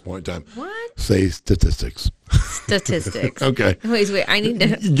want at this point in time. What? Say statistics. Statistics. Okay. Wait. I need to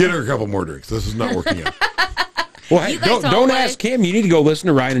get her a couple more drinks. This is not working out. Well, hey, don't ask him. You need to go listen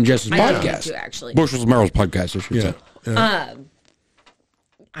to Ryan and Jess's podcast. I need to, actually. Bushels and Merrill's podcast, I should say. Yeah.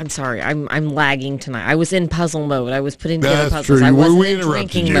 I'm sorry. I'm lagging tonight. I was in puzzle mode. I was putting together That's puzzles. true. I wasn't We in interrupted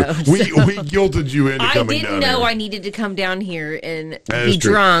drinking you. mode. We guilted you into I coming didn't down know here. I needed to come down here and That be is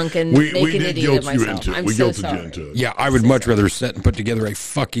true. drunk and we make an did idiot of guilt you myself. into it. I'm We so guilted sorry. you into it. Yeah, I would much rather sit and put together a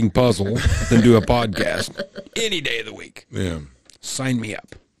fucking puzzle than do a podcast any day of the week. Yeah. Sign me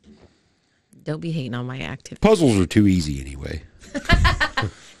up. Don't be hating on my active. Puzzles are too easy anyway.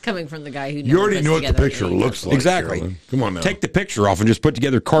 Coming from the guy who You already know what the picture looks like. Exactly. Carolyn. Come on now. Take the picture off and just put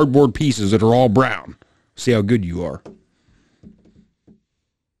together cardboard pieces that are all brown. See how good you are.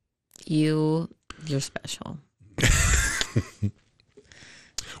 You're special.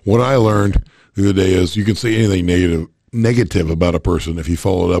 What I learned the other day is you can say anything negative about a person if you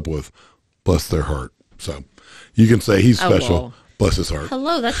follow it up with bless their heart. So you can say he's special. well. Bless his heart.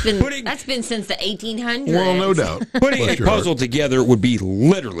 Hello, that's been since the 1800s. Well, no doubt. Putting Bless a your puzzle heart. together would be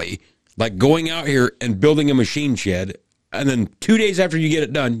literally like going out here and building a machine shed, and then 2 days after you get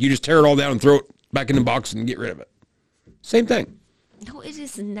it done, you just tear it all down and throw it back in the box and get rid of it. Same thing. No, it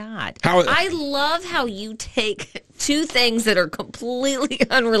is not. How- I love how you take two things that are completely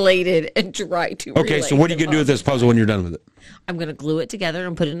unrelated and try to Okay, so what are you going to do with this puzzle when you're done with it? I'm going to glue it together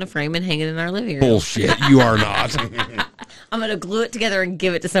and put it in a frame and hang it in our living room. Bullshit. You are not. I'm going to glue it together and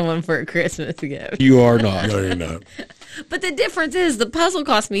give it to someone for a Christmas gift. You are not. No, you're not. But the difference is the puzzle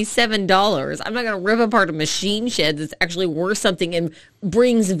cost me $7. I'm not going to rip apart a machine shed that's actually worth something and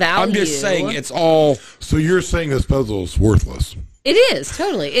brings value. I'm just saying it's all. So you're saying this puzzle is worthless. It is,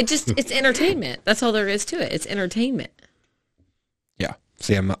 totally. It's entertainment. That's all there is to it. It's entertainment. Yeah.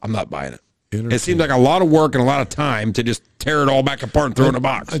 See, I'm not buying it. It seems like a lot of work and a lot of time to just tear it all back apart and throw it in a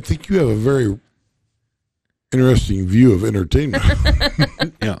box. I think you have a very interesting view of entertainment.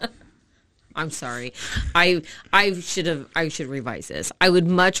 Yeah. I'm sorry. I should revise this. I would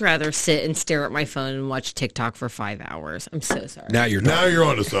much rather sit and stare at my phone and watch TikTok for 5 hours. I'm so sorry. Now you're Now not. you're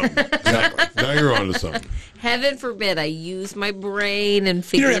onto something. Exactly. Now you're onto something. Heaven forbid I use my brain and You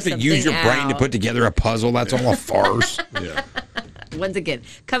figure don't have to something use your brain to out. put together a puzzle. That's all a farce. Yeah. Once again,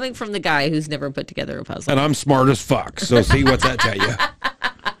 coming from the guy who's never put together a puzzle. And I'm smart as fuck. So see what's that tell you?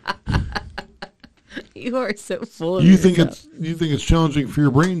 You are so full of You think yourself. it's challenging for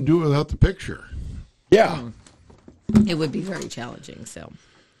your brain to do it without the picture? Yeah. It would be very challenging. So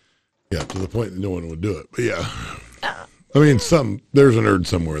Yeah, to the point that no one would do it. But yeah. I mean, there's a nerd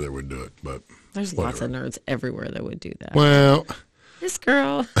somewhere that would do it, but There's lots of nerds everywhere that would do that. Well, this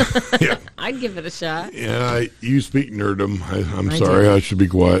girl, yeah, I'd give it a shot. yeah. You speak nerdum. I'm sorry. I should be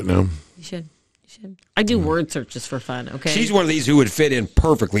quiet now. You should. I do word searches for fun, okay? She's one of these who would fit in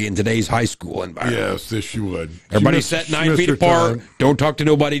perfectly in today's high school environment. Yes, she would. Everybody sat 9 feet apart. Don't talk to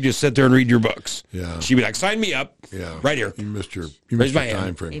nobody. Just sit there and read your books. Yeah. She'd be like, sign me up. Yeah. Right here. You missed your Raise my time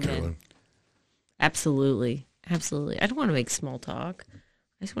hand. frame, Carolyn. Absolutely. I don't want to make small talk.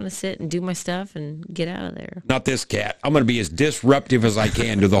 I just want to sit and do my stuff and get out of there. Not this cat. I'm going to be as disruptive as I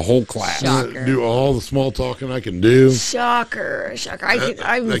can to the whole class. Shocker. Do all the small talking I can do. Shocker.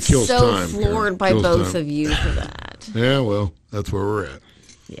 I'm that kills so time, floored by kills both time. of you for that. Yeah, well, that's where we're at.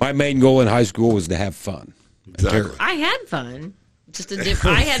 My main goal in high school was to have fun. Exactly. I had fun. Just a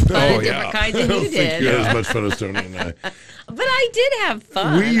different. I had fun of different kinds than you did. You had as much fun as Tony and I. But I did have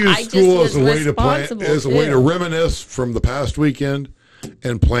fun. We use I school just as a was way to plan, responsible, as a way to too. reminisce from the past weekend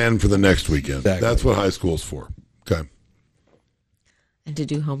and plan for the next weekend. Exactly. That's what high school's for. Okay. And to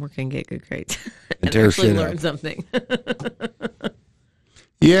do homework and get good grades. And tear actually shit learn up. something.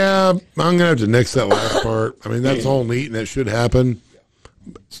 Yeah, I'm going to have to nix that last part. I mean, that's all neat and it should happen.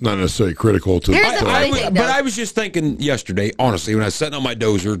 It's not necessarily critical to Here's the funny thing, though. But I was just thinking yesterday, honestly, when I was sitting on my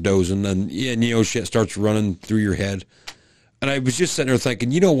dozer, dozing, and shit starts running through your head. And I was just sitting there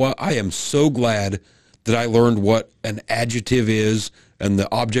thinking, you know what? I am so glad that I learned what an adjective is and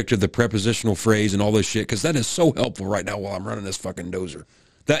the object of the prepositional phrase and all this shit, because that is so helpful right now while I'm running this fucking dozer.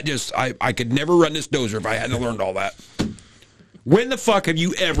 That just, I could never run this dozer if I hadn't learned all that. When the fuck have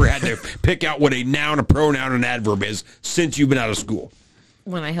you ever had to pick out what a noun, a pronoun, and an adverb is since you've been out of school?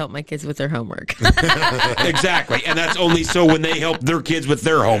 When I help my kids with their homework. Exactly. And that's only so when they help their kids with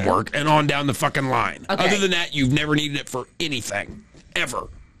their homework and on down the fucking line. Okay. Other than that, you've never needed it for anything. Ever.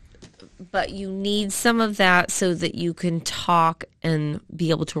 But you need some of that so that you can talk and be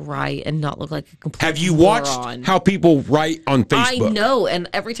able to write and not look like a complete Have you watched moron. how people write on Facebook? I know, and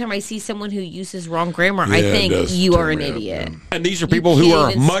every time I see someone who uses wrong grammar, Yeah, I it think does you turn are an me up, idiot. yeah. And these are people who can't are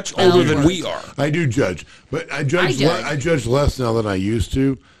even much spell older than words. we are. I do judge, but I judge. judge. I judge less now than I used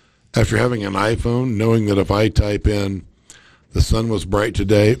to. After having an iPhone, knowing that if I type in "the sun was bright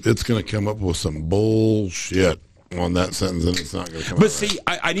today," it's going to come up with some bullshit on that sentence, and it's not going to come. But out see,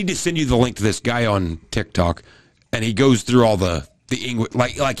 I need to send you the link to this guy on TikTok, and he goes through all the English,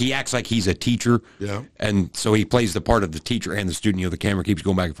 like he acts like he's a teacher. Yeah. And so he plays the part of the teacher and the student. The camera keeps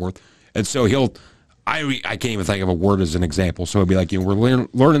going back and forth. And so I can't even think of a word as an example. So he'll be like, we're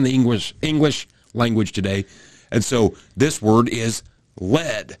learning the English language today. And so this word is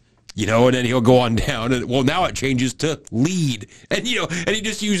lead. And then he'll go on down, and now it changes to lead, and and he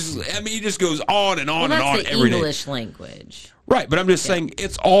just uses. He just goes on and on and on That's the every day. English language. Right, but I'm just saying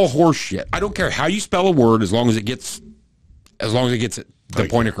it's all horse shit. I don't care how you spell a word as long as it gets the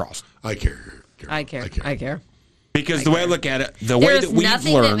point across. I care. I care. Because the way I look at it, the way There's that we've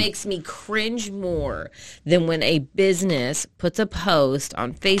nothing that learned, makes me cringe more than when a business puts a post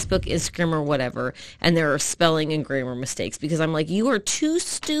on Facebook, Instagram, or whatever, and there are spelling and grammar mistakes. Because I'm like, you are too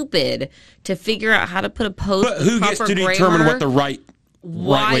stupid to figure out how to put a post. but who gets proper to determine grammar. what the right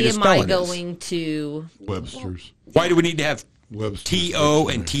Why way to am spell I it is? going to? Webster's. Why do we need to have Webster's TO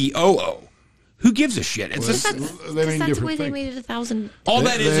and TOO? Who gives a shit? It's Well, just, they mean That's the different way they things. made it 1,000. all They,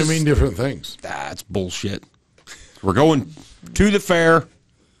 that is. they mean different things. That's bullshit. We're going to the fair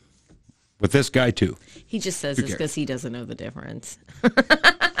with this guy too. He just says Who this cares? because he doesn't know the difference.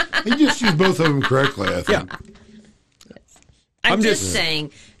 He just used both of them correctly, I think. I'm I'm just just-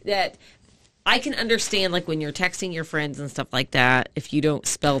 saying that I can understand, like, when you're texting your friends and stuff like that, if you don't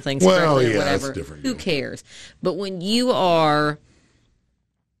spell things Well, correctly or yeah, that's whatever, different, who yeah. cares? But when you are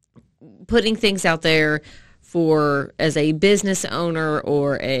putting things out there as a business owner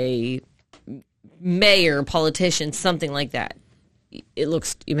or a mayor, politician, something like that, it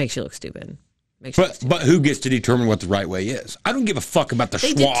makes you look stupid. But who gets to determine what the right way is? I don't give a fuck about the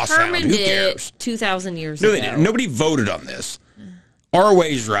They schwa sound. determined Who cares? it 2,000 years No, ago. they didn't. Nobody voted on this. Our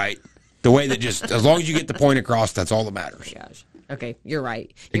way's right. The way that just, as long as you get the point across, that's all that matters. Gosh. Okay, you're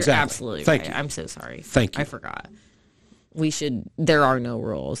right. You're Exactly. absolutely Thank right. you. I'm so sorry. Thank you. I forgot. There are no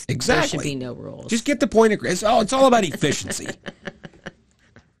rules. Exactly. There should be no rules. Just get the point across. It's all about efficiency.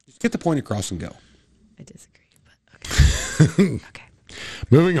 Just get the point across and go. I disagree, but okay. Okay.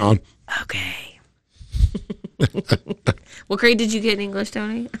 Moving on. Okay. What grade did you get in English,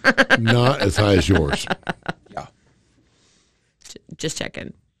 Tony? Not as high as yours. Yeah. Just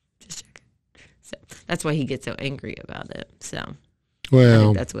checking. So that's why he gets so angry about it. So I Well,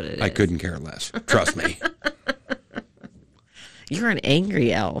 think that's what it is. I couldn't care less. Trust me. You're an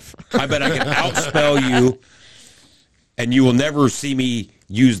angry elf. I bet I can outspell you, and you will never see me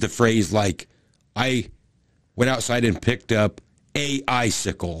use the phrase like I went outside and picked up a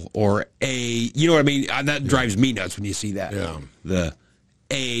icicle or a, you know what I mean? That drives me nuts when you see that. Yeah. The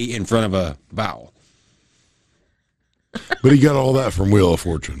A in front of a vowel. But he got all that from Wheel of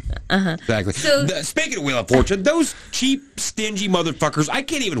Fortune. Exactly. So, speaking of Wheel of Fortune, those cheap, stingy motherfuckers, I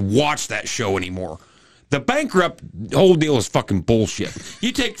can't even watch that show anymore. The bankrupt whole deal is fucking bullshit.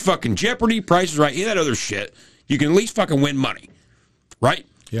 You take fucking Jeopardy, Price is Right, any of that other shit, you can at least fucking win money. Right?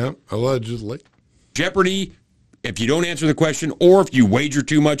 Yeah, allegedly. Jeopardy, if you don't answer the question or if you wager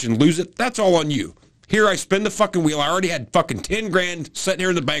too much and lose it, that's all on you. Here I spin the fucking wheel. I already had fucking 10 grand sitting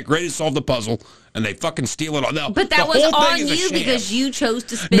here in the bank ready to solve the puzzle, and they fucking steal it all. Now, but that was on you because you chose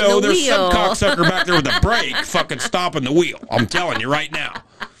to spin the wheel. No, there's some cocksucker back there with a brake fucking stopping the wheel. I'm telling you right now.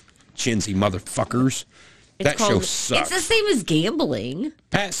 Chintzy motherfuckers. That show sucks. It's the same as gambling.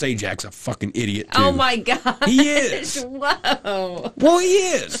 Pat Sajak's a fucking idiot, too. Oh, my God. He is. Whoa. Well, he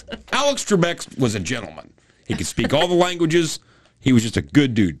is. Alex Trebek was a gentleman. He could speak all the languages. He was just a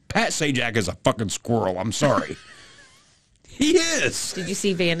good dude. Pat Sajak is a fucking squirrel. I'm sorry. He is. Did you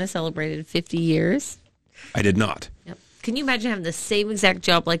see Vanna celebrated 50 years? I did not. Yep. Can you imagine having the same exact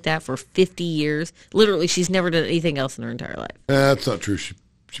job like that for 50 years? Literally, she's never done anything else in her entire life. That's not true. She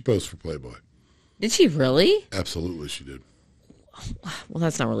posed for Playboy. Did she really? Absolutely, she did. Well,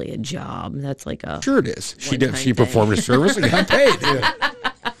 that's not really a job. That's like a... Sure it is. She performed a service and got paid. Yeah.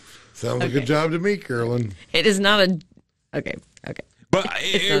 Sounds like a job to me, Carolyn. It is not a... Okay. But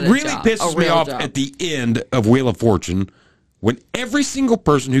it really pisses me off at the end of Wheel of Fortune when every single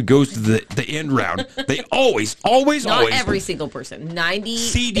person who goes to the end round, they always... Not every single person. 98%.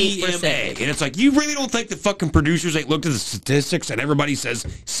 CDMA. And it's like, you really don't think the fucking producers ain't looked at the statistics and everybody says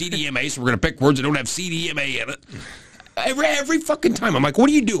CDMA, so we're going to pick words that don't have CDMA in it? Every fucking time. I'm like, what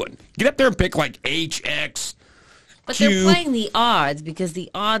are you doing? Get up there and pick like HX. But they're playing the odds because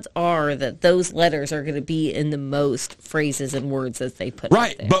the odds are that those letters are going to be in the most phrases and words that they put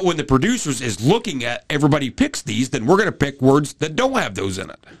right, there. But when the producers is looking at everybody picks these, then we're going to pick words that don't have those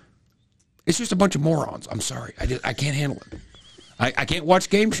in it. It's just a bunch of morons. I'm sorry. I can't handle it. I can't watch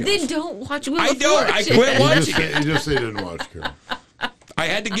game shows. Then don't watch Wheel of Fortune. I quit watching it. You just say you didn't watch, Carol. I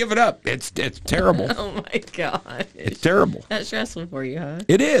had to give it up. It's terrible. Oh, my God. It's terrible. That's stressful for you, huh?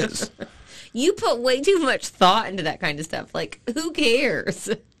 It is. You put way too much thought into that kind of stuff. Like, who cares?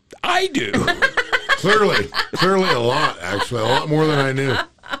 I do. Clearly a lot, actually. A lot more than I knew.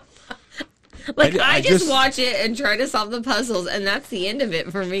 Like, I just watch it and try to solve the puzzles, and that's the end of it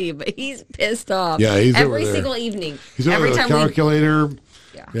for me. But he's pissed off. Yeah, he's every single evening. He's over every the time calculator.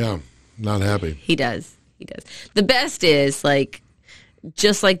 Yeah, not happy. He does. The best is, like,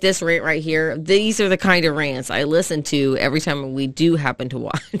 just like this rant right here, these are the kind of rants I listen to every time we do happen to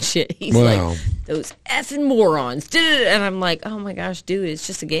watch it. He's like, those effing morons. And I'm like, oh my gosh, dude, it's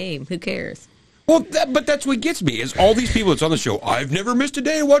just a game. Who cares? Well, but that's what gets me, is all these people that's on the show. I've never missed a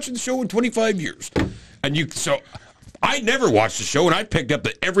day of watching the show in 25 years. So I never watched the show, and I picked up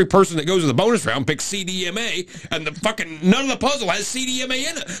that every person that goes to the bonus round picks CDMA, and the fucking none of the puzzle has CDMA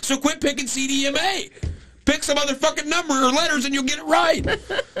in it. So quit picking CDMA. Pick some other fucking number or letters and you'll get it right.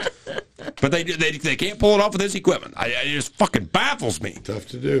 But they can't pull it off with this equipment. It just fucking baffles me. Tough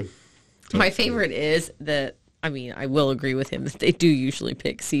to do. My favorite is that, I mean, I will agree with him that they do usually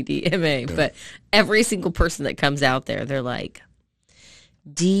pick CDMA, but every single person that comes out there, they're like,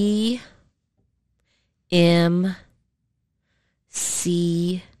 DMC.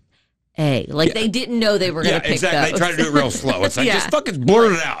 Like, they didn't know they were going to pick exactly. those. They try to do it real slow. It's like, just fucking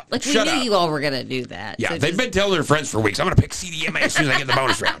blurt it out. Like, we knew you all were going to do that. Yeah, so they've been telling their friends for weeks, I'm going to pick CDMA as soon as I get the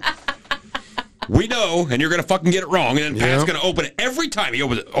bonus round. We know, and you're going to fucking get it wrong, and then Pat's going to open it every time he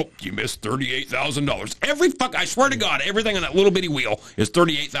opens it. Oh, you missed $38,000. I swear to God, everything on that little bitty wheel is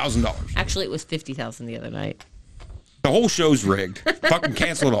 $38,000. Actually, it was $50,000 the other night. The whole show's rigged. Fucking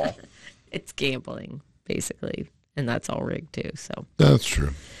cancel it all. It's gambling, basically, and that's all rigged, too, so. That's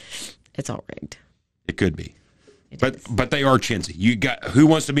true. It's all rigged. It could be. But they are chintzy. You got Who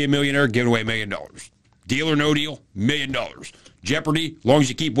Wants to Be a Millionaire, giving away $1 million. Deal or No Deal, $1 million. Jeopardy, as long as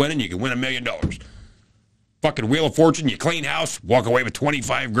you keep winning, you can win $1 million. Fucking Wheel of Fortune, you clean house, walk away with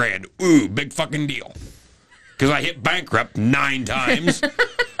 25 grand. Ooh, big fucking deal. Because I hit bankrupt 9 times.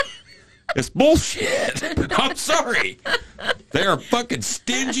 It's bullshit. I'm sorry. They are fucking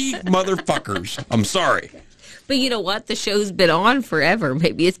stingy motherfuckers. I'm sorry. But you know what? The show's been on forever.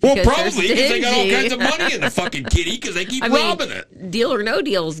 Maybe it's because probably because they got all kinds of money in the fucking kitty because they keep robbing it. Deal or No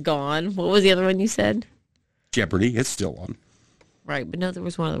Deal's gone. What was the other one you said? Jeopardy. It's still on. Right, but no, there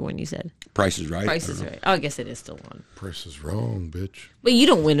was one other one you said. Price is Right. Price is Right. Oh, I guess it is still on. Price is Wrong, bitch. But you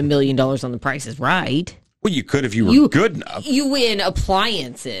don't win $1 million on The Price is Right. Well, you could if you were good enough. You win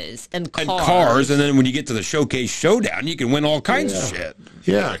appliances and cars. And then when you get to the Showcase Showdown, you can win all kinds of shit.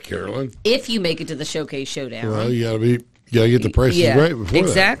 Yeah, Carolyn. If you make it to the Showcase Showdown. Well, you gotta get the prices right before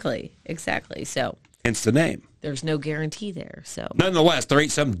Exactly. So hence the name. There's no guarantee there. So nonetheless, there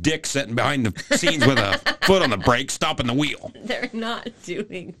ain't some dick sitting behind the scenes with a foot on the brake, stopping the wheel. They're not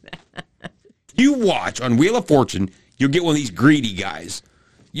doing that. You watch on Wheel of Fortune, you'll get one of these greedy guys.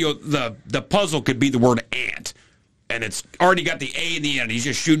 The puzzle could be the word ant, and it's already got the A in the end. He's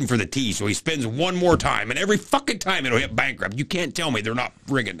just shooting for the T, so he spins one more time, and every fucking time it'll hit bankrupt. You can't tell me they're not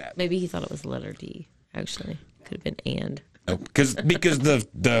rigging that. Maybe he thought it was the letter D. Actually, could have been and. No, because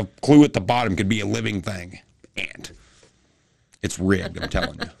the clue at the bottom could be a living thing. Ant. It's rigged. I'm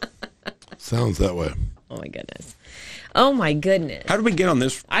telling you. Sounds that way. Oh my goodness. Oh my goodness. How did we get on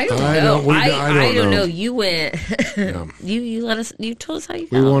this? I don't know. I don't know. You went. Yeah. You let us. You told us how you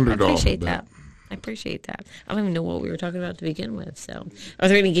felt. We wandered off. I appreciate that. I appreciate that. I don't even know what we were talking about to begin with. So, are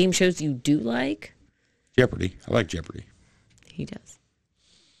there any game shows you do like? Jeopardy. I like Jeopardy. He does.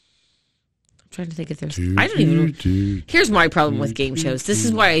 I'm trying to think if there's. I don't even. Here's my problem with game shows. This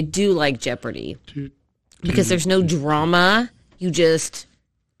is why I do like Jeopardy, because there's no drama. You just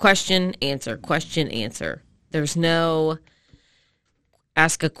question, answer, question, answer. There's no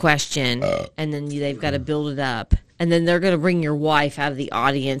ask a question, and then they've got to build it up. And then they're going to bring your wife out of the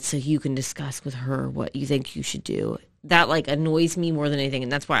audience so you can discuss with her what you think you should do. That, annoys me more than anything,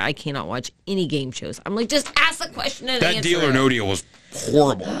 and that's why I cannot watch any game shows. I'm like, just ask the question and answer it. That Deal or No Deal was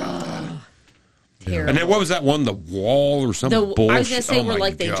horrible. Yeah. And then what was that one, The Wall or something? Bullshit. I was going to say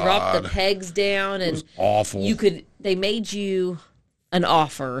where, they dropped the pegs down. And it was awful. They made you an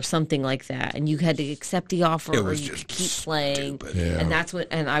offer or something like that, and you had to accept the offer or you could keep playing. Yeah. And that's what,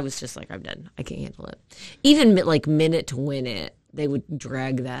 and I was just like, I'm done. I can't handle it. Even Minute to Win It, they would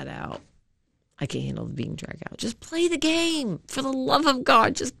drag that out. I can't handle being dragged out. Just play the game. For the love of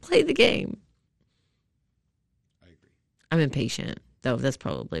God, just play the game. I agree. I'm impatient, though. That's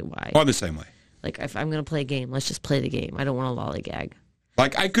probably why. I'm the same way. If I'm going to play a game, let's just play the game. I don't want to lollygag.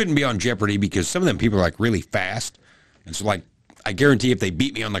 I couldn't be on Jeopardy because some of them people are really fast. And so I guarantee if they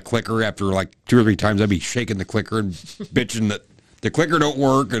beat me on the clicker after 2 or 3 times, I'd be shaking the clicker and bitching that the clicker don't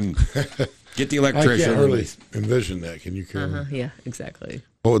work and get the electrician. I can't really envision that. Can you, Karen? Yeah, exactly.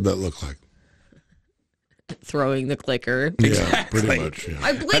 What would that look like? Throwing the clicker. Exactly. Pretty much, yeah.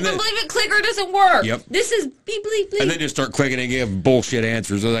 I believe it, clicker doesn't work. Yep. This is beep, bleep, bleep. And then just start clicking and give bullshit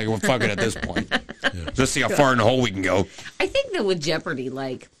answers. They're like, well, fuck it at this point. Let's see how far in the hole we can go. I think that with Jeopardy,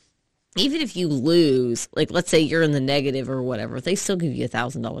 even if you lose, let's say you're in the negative or whatever, they still give you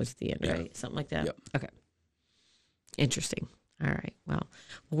 $1,000 at the end, right? Something like that. Yep. Okay. Interesting. All right. Well,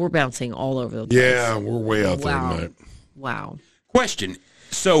 we're bouncing all over the place. Yeah, we're way out there tonight. Wow. Question.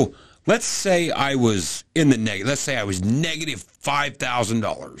 So let's say I was in the negative. Let's say I was negative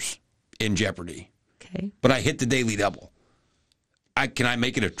 $5,000 in Jeopardy. Okay. But I hit the daily double. Can I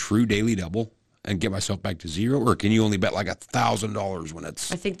make it a true daily double and get myself back to zero? Or can you only bet $1,000 when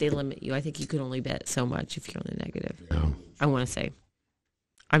it's... I think they limit you. I think you can only bet so much if you're in the negative. Yeah. I want to say.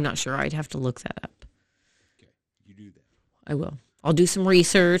 I'm not sure. I'd have to look that up. Okay. You do that. I will. I'll do some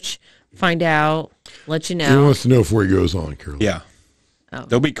research, find out, let you know. He wants to know before he goes on, Carol. Yeah. Oh.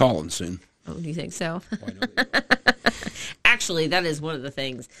 They'll be calling soon. Oh, do you think so? Oh, I know they will. Actually, that is one of the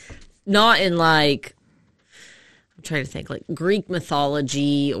things. Not in I'm trying to think, Greek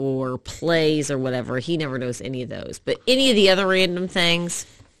mythology or plays or whatever. He never knows any of those. But any of the other random things,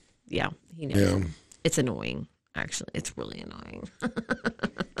 yeah, he knows. Yeah. It's annoying, actually. It's really annoying.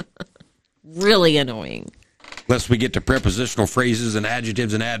 Really annoying. Unless we get to prepositional phrases and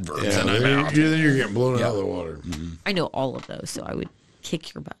adjectives and adverbs, Yeah, and I'm out. then you're getting blown out of the water. Mm-hmm. I know all of those, so I would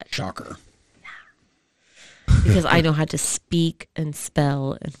kick your butt. Shocker. Because I know how to speak and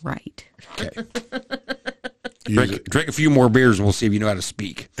spell and write. Okay. Drink a few more beers and we'll see if you know how to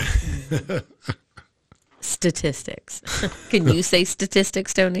speak. Statistics. Can you say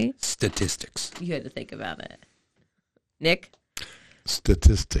statistics, Tony? Statistics. You had to think about it. Nick?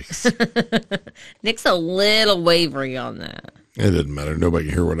 Statistics. Nick's a little wavering on that. It doesn't matter. Nobody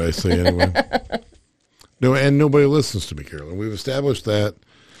can hear what I say anyway. No, and nobody listens to me, Carolyn. We've established that.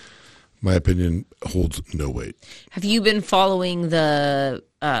 My opinion holds no weight. Have you been following the,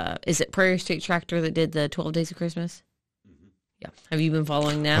 is it Prairie State Tractor that did the 12 Days of Christmas? Mm-hmm. Yeah. Have you been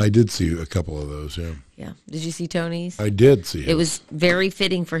following that? I did see a couple of those, yeah. Yeah. Did you see Tony's? I did see it. It was very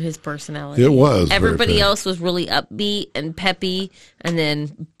fitting for his personality. It was. Everybody else was really upbeat and peppy, and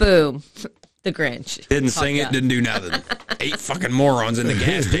then, boom, the Grinch. Didn't sing it, didn't do nothing. 8 fucking morons in the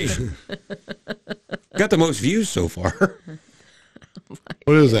gas station. Got the most views so far.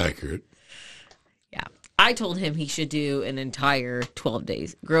 What is accurate? Yeah. I told him he should do an entire 12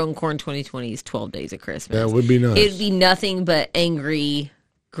 days. Growing Corn 2020 is 12 days of Christmas. That would be nice. It'd be nothing but angry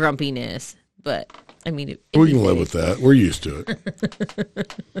grumpiness. But, I mean, we can live with that. We're used to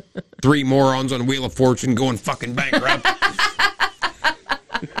it. 3 morons on Wheel of Fortune going fucking bankrupt.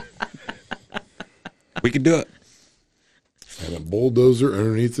 We could do it. And a bulldozer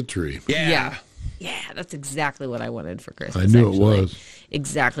underneath the tree. Yeah. Yeah, that's exactly what I wanted for Christmas. I knew it was.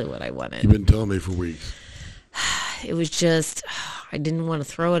 Exactly what I wanted. You've been telling me for weeks. It was just, I didn't want to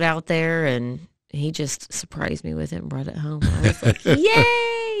throw it out there, and he just surprised me with it and brought it home. I was like,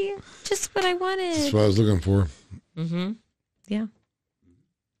 yay! Just what I wanted. That's what I was looking for. Mm-hmm. Yeah.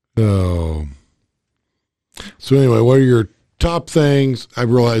 So anyway, what are your top things? I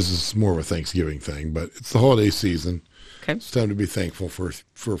realize this is more of a Thanksgiving thing, but it's the holiday season. Okay. It's time to be thankful for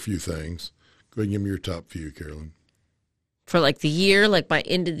a few things. Go ahead and give me your top few, Carolyn. For like the year, like my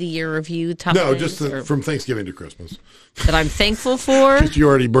end of the year review top No, things, just from Thanksgiving to Christmas. that I'm thankful for. Because you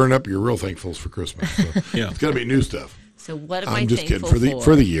already burned up your real thankfuls for Christmas. So Yeah. It's got to be new stuff. So what am I I'm just thankful kidding.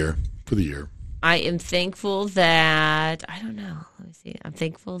 For the year. For the year. I am thankful that, I don't know. Let me see. I'm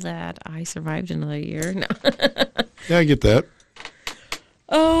thankful that I survived another year. No. Yeah, I get that.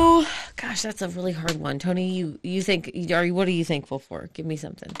 Oh, gosh, that's a really hard one. Tony, you think, what are you thankful for? Give me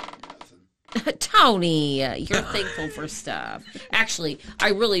something. Tony, you're thankful for stuff. Actually, I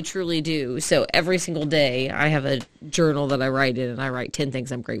really, truly do. So every single day, I have a journal that I write in, and I write 10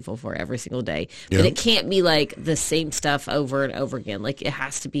 things I'm grateful for every single day. Yeah. But it can't be like the same stuff over and over again. Like, it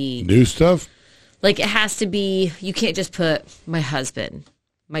has to be... New stuff? Like, it has to be... You can't just put my husband,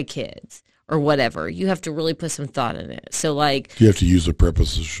 my kids, or whatever. You have to really put some thought in it. So, like... Do you have to use a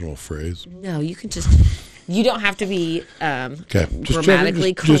prepositional phrase? No, you can just... You don't have to be Okay.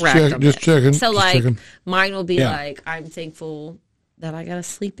 grammatically correct. Just checking. So, just like, checking. mine will be like, I'm thankful that I got to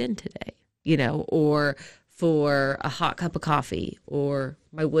sleep in today, or for a hot cup of coffee, or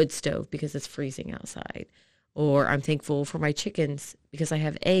my wood stove because it's freezing outside, or I'm thankful for my chickens because I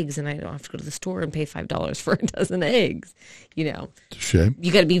have eggs and I don't have to go to the store and pay $5 for a dozen eggs. Shame.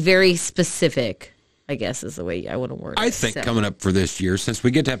 You got to be very specific, I guess, is the way I want to word it. I think coming up for this year, since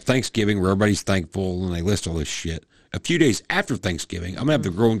we get to have Thanksgiving where everybody's thankful and they list all this shit, a few days after Thanksgiving, I'm going to have the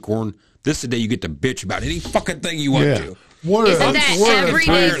Growing Corn. This is the day you get to bitch about any fucking thing you want to. Isn't that every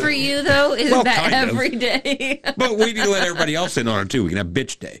day for you, though? Isn't that kind of. every day? But we need to let everybody else in on it, too. We can have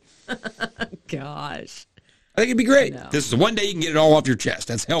bitch day. Gosh. I think it'd be great. No. This is one day you can get it all off your chest.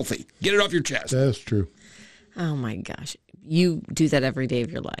 That's healthy. Get it off your chest. That's true. Oh, my gosh. You do that every day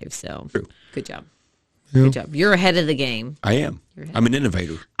of your life, so True. Good job. Yeah. Good job. You're ahead of the game. I am. I'm an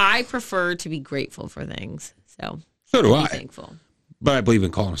innovator. I prefer to be grateful for things, so So do be I. thankful. But I believe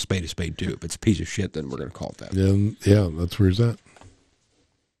in calling a spade, too. If it's a piece of shit, then we're going to call it that. Yeah, that's where he's at.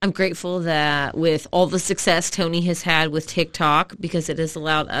 I'm grateful that with all the success Tony has had with TikTok, because it has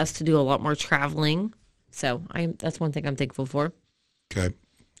allowed us to do a lot more traveling. So that's one thing I'm thankful for. Okay.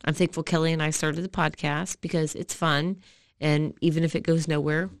 I'm thankful Kelly and I started the podcast because it's fun. And even if it goes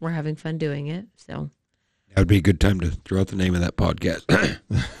nowhere, we're having fun doing it. So That would be a good time to throw out the name of that podcast.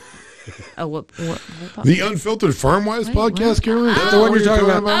 Oh, what podcast? The Unfiltered Farmwise podcast, Carolyn? Is that the one you're talking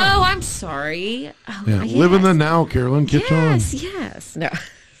about? Oh, I'm sorry. Oh, Yeah, yes. live in the now, Carolyn. Get on. Yes. No,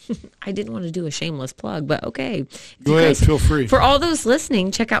 I didn't want to do a shameless plug, but okay. If Go you ahead, guys- feel free. For all those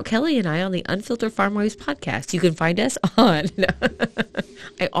listening, check out Kelly and I on the Unfiltered Farmways podcast. You can find us on.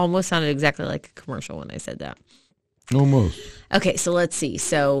 I almost sounded exactly like a commercial when I said that. Almost. Okay, so let's see.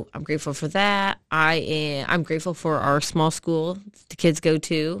 So I'm grateful for that. I'm grateful for our small school the kids go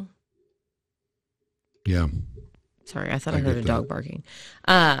to. Yeah. Sorry, I thought I I heard get a dog barking.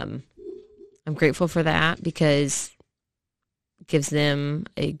 I'm grateful for that because it gives them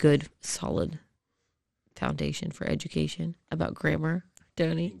a good, solid foundation for education about grammar,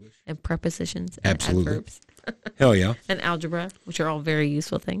 Tony, and prepositions and Absolutely. adverbs Hell yeah. and algebra, which are all very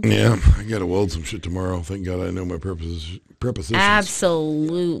useful things. Yeah, I got to weld some shit tomorrow. Thank God I know my prepositions.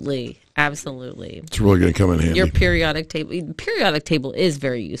 Absolutely. Absolutely. It's really going to come in handy. Your periodic table is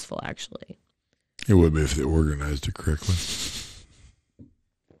very useful, actually. It would be if they organized it correctly.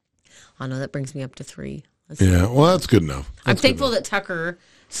 I know that brings me up to 3. Yeah, well, that's good enough. I'm That's good thankful enough. that Tucker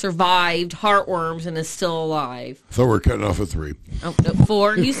survived heartworms and is still alive. I thought we were cutting off at 3. Oh, no,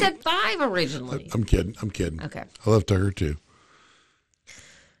 4. You said 5 originally. I'm kidding. Okay. I love Tucker, too.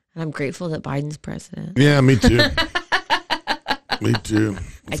 And I'm grateful that Biden's president. Yeah, me too. Me too.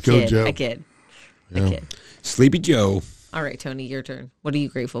 Let's go, Joe. I kid. Yeah. Sleepy Joe. All right, Tony, your turn. What are you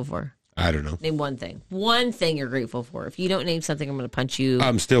grateful for? I don't know. Name one thing. One thing you're grateful for. If you don't name something, I'm going to punch you.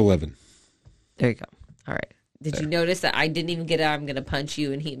 I'm still living. There you go. All right. Did you notice that I didn't even get out? I'm going to punch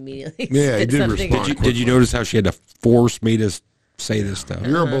you, and he immediately Yeah, he did something. respond. Did you notice how she had to force me to say this stuff?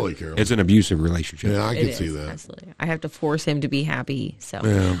 You're a bully, Carol. It's an abusive relationship. Yeah, I can It see is, that. absolutely. I have to force him to be happy. So,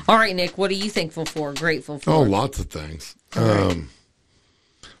 Yeah. all right, Nick, what are you thankful for? Grateful for? Oh, lots of things. Got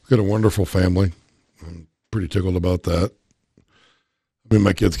a wonderful family. I'm pretty tickled about that. I mean,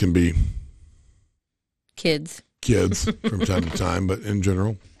 my kids can be Kids. from time to time, but in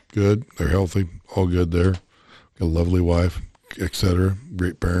general, good. They're healthy, all good there. Got a lovely wife, etc.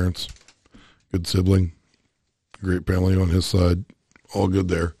 Great parents, good sibling, great family on his side, all good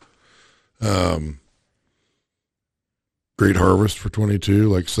there. Great harvest for 22,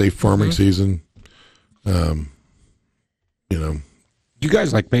 like safe farming season. You know, You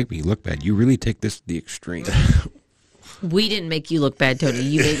guys like make me look bad. You really take this to the extreme. We didn't make you look bad, Tony.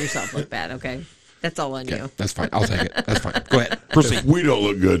 You made yourself look bad, okay? That's all on you. That's fine. I'll take it. That's fine. Go ahead. Proceed. if we don't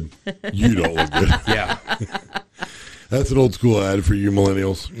look good, you don't look good. Yeah. That's an old school ad for you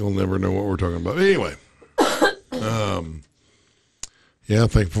millennials. You'll never know what we're talking about. Anyway, yeah,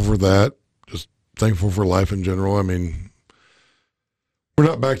 thankful for that. Just thankful for life in general. I mean, we're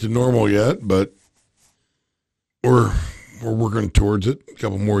not back to normal yet, but we're working towards it. A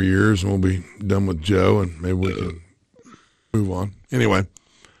couple more years, and we'll be done with Joe, and maybe we can move on. Anyway,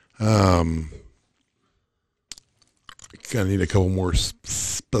 kind of need a couple more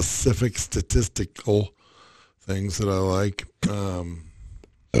specific statistical things that I like. Are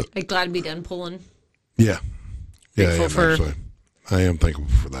you glad to be done pulling? Yeah, I am Thankful actually. I am thankful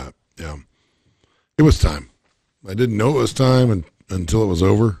for that. Yeah, it was time. I didn't know it was time until it was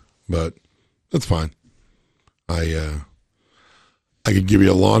over, but that's fine. I could give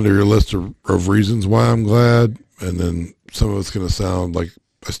you a laundry list of reasons why I'm glad, and then some of it's going to sound like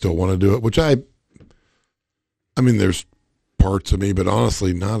I still want to do it, which I mean, there's parts of me, but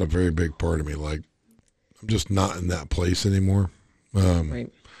honestly, not a very big part of me. Like, I'm just not in that place anymore.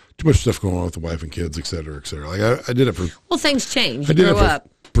 Right. Too much stuff going on with the wife and kids, et cetera, et cetera. Like, I did it for... Well, things change. I You did it grow up.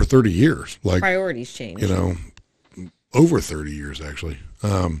 for 30 years. Like, Priorities change. you know, over 30 years, actually.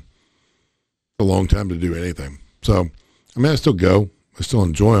 A long time to do anything. So, I mean, I still go. I still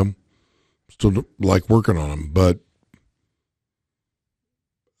enjoy them. Still like working on them, but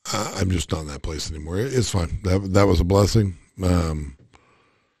I'm just not in that place anymore. It's fine. That was a blessing.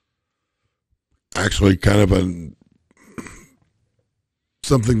 Actually, kind of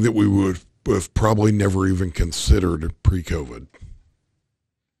something that we would have probably never even considered pre-COVID.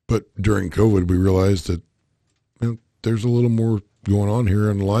 But during COVID, we realized that there's a little more going on here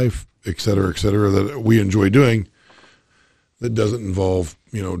in life, et cetera, that we enjoy doing that doesn't involve,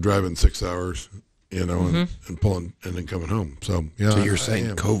 driving 6 hours, and pulling and then coming home. So, yeah. So you're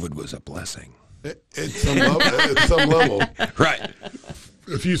saying COVID was a blessing. At some level. At some level. Right.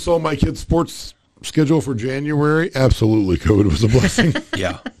 If you saw my kid's sports schedule for January, absolutely COVID was a blessing.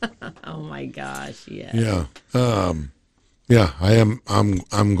 Yeah. Oh my gosh, yeah. Yeah. Yeah, I am.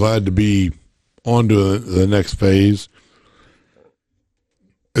 I'm glad to be on to the next phase.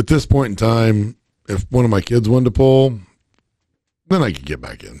 At this point in time, if one of my kids wanted to pull, then I could get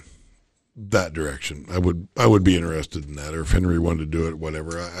back in that direction. I would be interested in that. Or if Henry wanted to do it,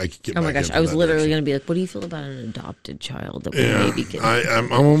 whatever, I could get back in. Oh my gosh, I was literally going to be like, what do you feel about an adopted child that we maybe can...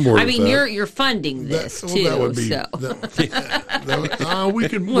 I'm on board. I mean, with that. you're funding this too. That would be, so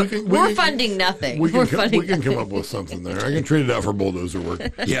we're funding nothing. We We're can funding come up with something there. I can trade it out for bulldozer work.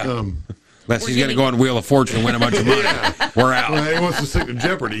 Yeah. Unless he's going to go on Wheel of Fortune and win a bunch of money. We're out. Well, he wants to stick to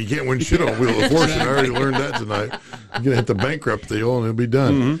Jeopardy. You can't win shit on Wheel of Fortune. I already learned that tonight. You're going to hit the bankrupt deal and it'll be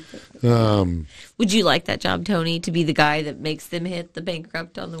done. Mm-hmm. Would you like that job, Tony, to be the guy that makes them hit the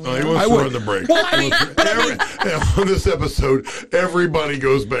bankrupt on the wheel? He wants to run the break. Well, I mean, on this episode, everybody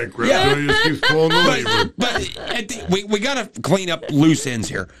goes bankrupt. Yeah. He just keeps pulling the lever. But we got to clean up loose ends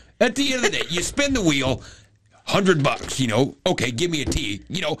here. At the end of the day, you spin the wheel, $100, okay, give me a T.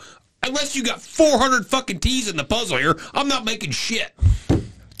 Unless you got 400 fucking T's in the puzzle here, I'm not making shit.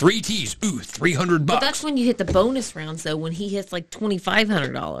 3 T's, $300. But that's when you hit the bonus rounds, though, when he hits like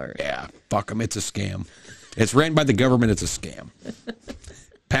 $2,500. Yeah, fuck him. It's a scam. It's ran by the government. It's a scam.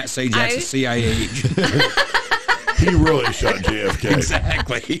 Pat Sajak's a CIA agent. He really shot JFK.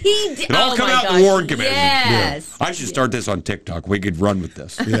 Exactly. He did. It all come out in the Warren Commission. Yes. Yeah. I should start this on TikTok. We could run with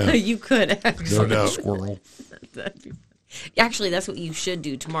this. Yeah. You could, actually. No doubt. Squirrel. Actually, that's what you should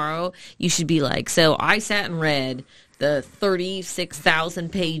do tomorrow. You should be like, so I sat and read the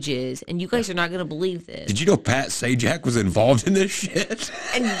 36,000 pages, and you guys are not going to believe this. Did you know Pat Sajak was involved in this shit?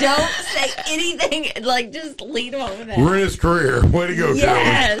 And don't say anything. Like, just lead on with that. We're in his career. Way to go,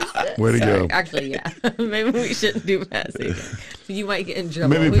 Yes. Carolyn. Way to go. Actually, yeah. Maybe we shouldn't do passing. You might get in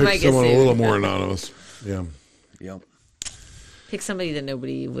trouble. Maybe we pick might get someone sued. a little more anonymous. Yeah. Yep. Pick somebody that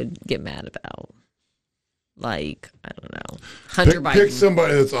nobody would get mad about. Like, I don't know. Hunter Biden. Pick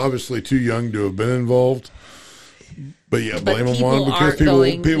somebody that's obviously too young to have been involved. But yeah, blame them on it because people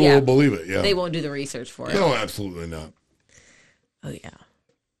will believe it. Yeah. They won't do the research for it. No, absolutely not. Oh, yeah.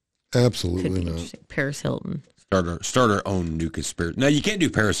 Absolutely not. Paris Hilton. Start our own new conspiracy. Now, you can't do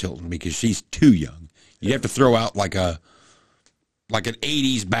Paris Hilton because she's too young. You have to throw out like an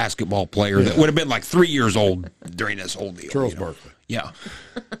 80s basketball player that would have been like 3 years old during this whole deal. Charles Barkley. Yeah.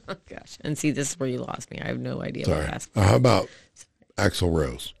 Gosh. And see, this is where you lost me. I have no idea about basketball. How about Axl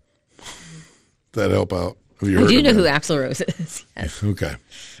Rose? Does that help out? I do know who Axl Rose is. Yes. Okay.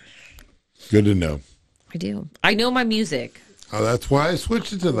 Good to know. I do. I know my music. Oh, that's why I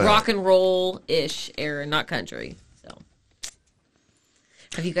switched it to that. Rock and roll-ish era, not country. So,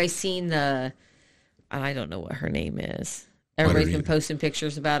 have you guys seen I don't know what her name is. Everybody's been posting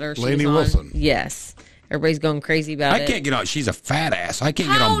pictures about her. Lainey Wilson. Yes. Everybody's going crazy about it. I can't get on. She's a fat ass. I can't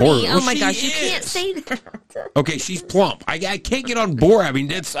get on board. Oh, my gosh. You can't say that. Okay, she's plump. I can't get on board. I mean,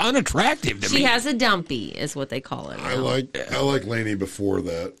 it's unattractive to me. She has a dumpy, is what they call it. I like Lainey before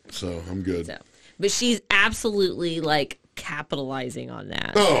that, so I'm good. So, but she's absolutely, like, capitalizing on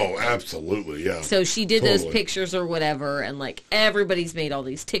that. Oh, absolutely, yeah. So she did those pictures or whatever, and like everybody's made all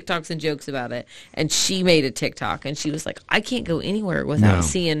these TikToks and jokes about it, and she made a TikTok, and she was like, I can't go anywhere without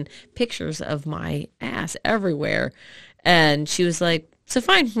seeing pictures of my ass everywhere. And she was like, so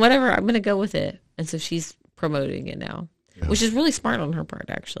fine, whatever, I'm going to go with it. And so she's promoting it now, which is really smart on her part,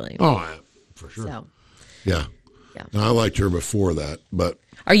 actually. Oh, for sure. So, yeah. No, I liked her before that, but...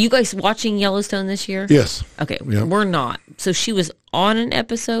 Are you guys watching Yellowstone this year? Yes. Okay, we're not. So she was on an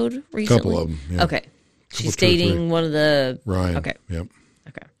episode recently? A couple of them, yeah. Okay. She's dating one of the... Ryan. Okay. Yep.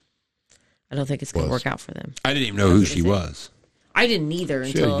 Okay. I don't think it's going to work out for them. I didn't even know who she was. I didn't either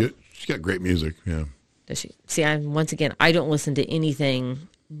until... She's got great music, yeah. Does she? See, once again, I don't listen to anything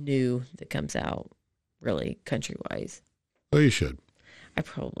new that comes out, really, country-wise. Oh, you should. I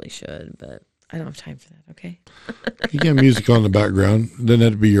probably should, but... I don't have time for that, okay? You can have music on the background. It doesn't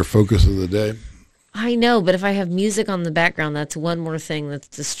have to be your focus of the day. I know, but if I have music on the background, that's one more thing that's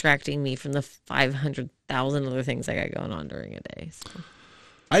distracting me from the 500,000 other things I got going on during a day. So.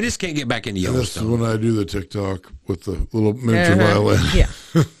 I just can't get back into Yellowstone. This is when I do the TikTok with the little miniature violin. Yeah.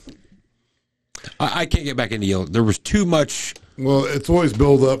 I can't get back into Yellowstone. There was too much. Well, it's always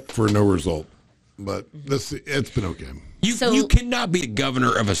build up for no result, but it's been okay. You cannot be the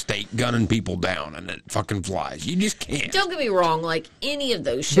governor of a state gunning people down and it fucking flies. You just can't. Don't get me wrong. Like any of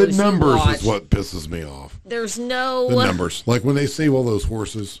those shows, the numbers is what pisses me off. There's no the numbers. Like when they save all those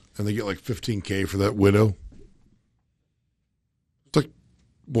horses and they get like $15,000 for that widow. It's like,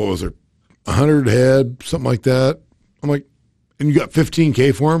 what was it, 100 head, something like that. I'm like, and you got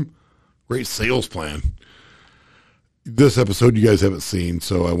 $15,000 for them. Great sales plan. This episode you guys haven't seen,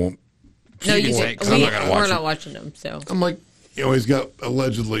 so I won't. No, you did. We're not watching them, so. I'm like, he's got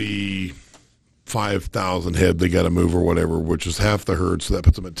allegedly 5,000 head they got to move or whatever, which is half the herd, so that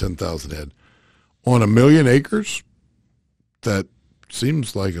puts them at 10,000 head. On 1 million acres, that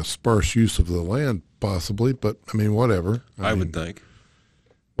seems like a sparse use of the land, possibly, but, I mean, whatever. I would think.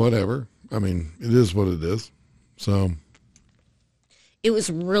 Whatever. I mean, it is what it is. So. It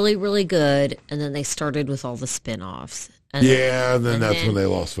was really, really good, and then they started with all the spin-offs. And then that's when they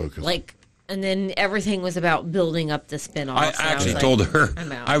lost focus. And then everything was about building up the spin-offs. I actually told her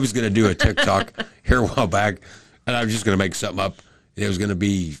I was going to do a TikTok here a while back, and I was just going to make something up. And it was going to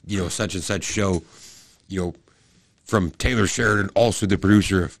be, such and such show, from Taylor Sheridan, also the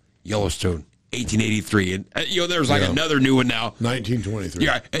producer of Yellowstone, 1883. And, there's another new one now. 1923.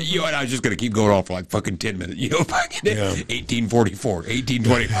 Yeah. And I was just going to keep going off for like fucking 10 minutes. 1844,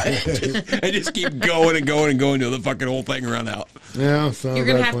 1825. And just keep going and going and going till the fucking whole thing run out. Yeah. You're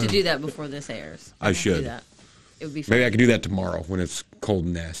going to have to do that before this airs. I should. It would be fun. Maybe I could do that tomorrow when it's cold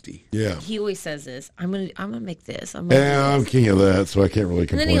and nasty. Yeah. He always says this. I'm gonna make this. I'm king of that, so I can't really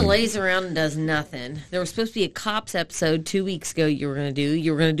complain. And then he lays around and does nothing. There was supposed to be a Cops episode 2 weeks ago you were going to do.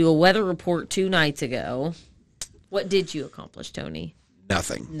 You were going to do a weather report 2 nights ago. What did you accomplish, Tony?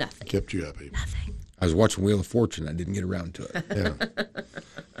 Nothing. Kept you happy. Nothing. I was watching Wheel of Fortune. I didn't get around to it. Yeah.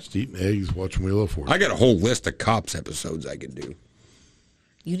 Just eating eggs, watching Wheel of Fortune. I got a whole list of Cops episodes I could do.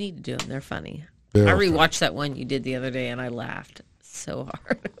 You need to do them. They're funny. I rewatched that one you did the other day, and I laughed so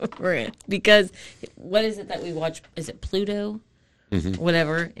hard over it. Because what is it that we watch? Is it Pluto? Mm-hmm.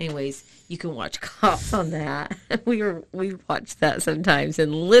 Whatever. Anyways, you can watch Cops on that. We watch that sometimes,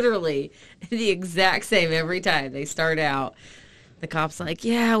 and literally the exact same every time. They start out, The cop's like,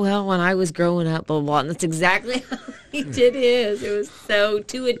 yeah, well, when I was growing up, blah, blah, blah. And that's exactly how he did his. It was so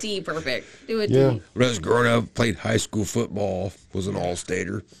to a T perfect. To a T. Yeah. When I was growing up, played high school football, was an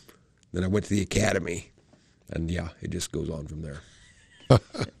all-stater. Then I went to the academy. And, yeah, it just goes on from there.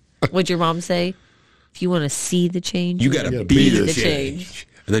 What'd your mom say? If you want to see the change, You got to be the the change. change.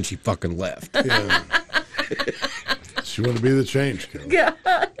 And then she fucking left. Yeah. She wanted to be the change, Carol.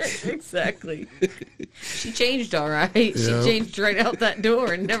 God, exactly. She changed all right. She changed right out that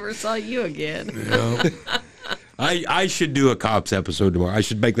door and never saw you again. Yeah. I should do a Cops episode tomorrow. I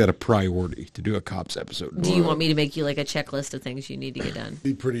should make that a priority to do a Cops episode tomorrow. Do you want me to make you like a checklist of things you need to get done?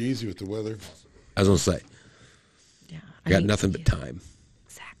 Be pretty easy with the weather. I was going to say, Yeah. I got nothing but time.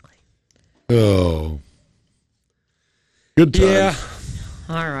 Exactly. Oh. Good times. Yeah.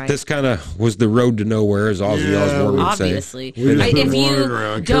 All right. This kind of was the road to nowhere, as Ozzy Osbourne would say. Obviously. We just Right, been if wandering you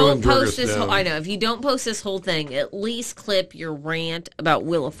around. don't Carolyn drug post us this down. whole, I know, if you don't post this whole thing, at least clip your rant about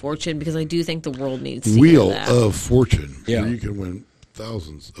Wheel of Fortune because I do think the world needs to Wheel hear that. of Fortune. Yeah. Where you can win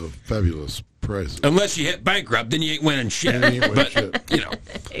thousands of fabulous prizes. Unless you hit bankrupt, then you ain't winning shit. You ain't winning But, shit. you know,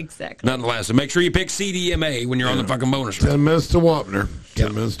 Exactly. nonetheless, so make sure you pick CDMA when you're on the fucking bonus round. 10 minutes to Wapner. 10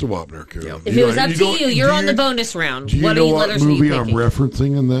 Yeah. minutes to Wapner, Carol. If it was up to you, you're on the bonus round. Do you What know what letters are movie you I'm picking?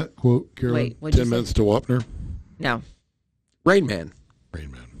 referencing in that quote, Carol? Wait, what'd you 10 say? minutes to Wapner? No. Rain Man.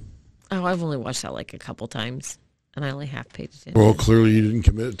 Rain Man. Oh, I've only watched that like a couple times, and I only half paid attention. Well, clearly you didn't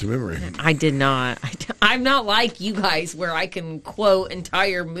commit it to memory. I did not. I'm not like you guys where I can quote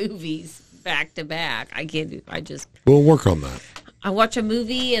entire movies back to back. I can't do. We'll work on that. I watch a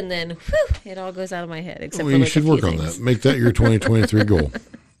movie and then whew, it all goes out of my head. Except Well, for you like should a few work on things. that. Make that your 2023 goal.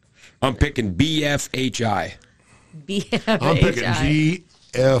 I'm picking BFHI. I'm picking BFHI.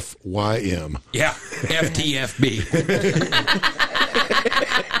 GFYM. Yeah, FTFB.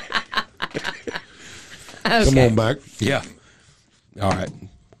 Come on back. Yeah. All right.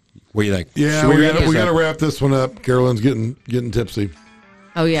 What do you think? Yeah, Should we wrap this got to up? wrap this one up. Carolyn's getting tipsy.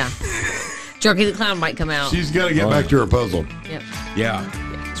 Oh yeah, Jerky the Clown might come out. She's got to get back to her puzzle. Yep.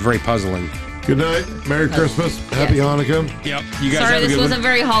 Yeah. It's very puzzling. Good night. Merry Christmas. Happy Hanukkah. Yep. You guys Sorry, have a this good wasn't one.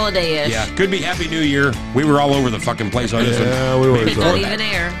 very holiday-ish. Yeah. Could be Happy New Year. We were all over the fucking place on this one. Yeah, we always Don't are. even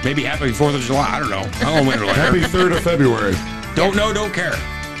air. Maybe Happy 4th of July. I don't know. I don't win or Happy 3rd of February. Don't know, don't care.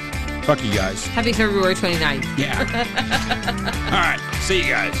 Fuck you guys. Happy February 29th. Yeah. All right. See you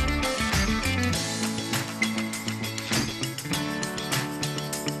guys.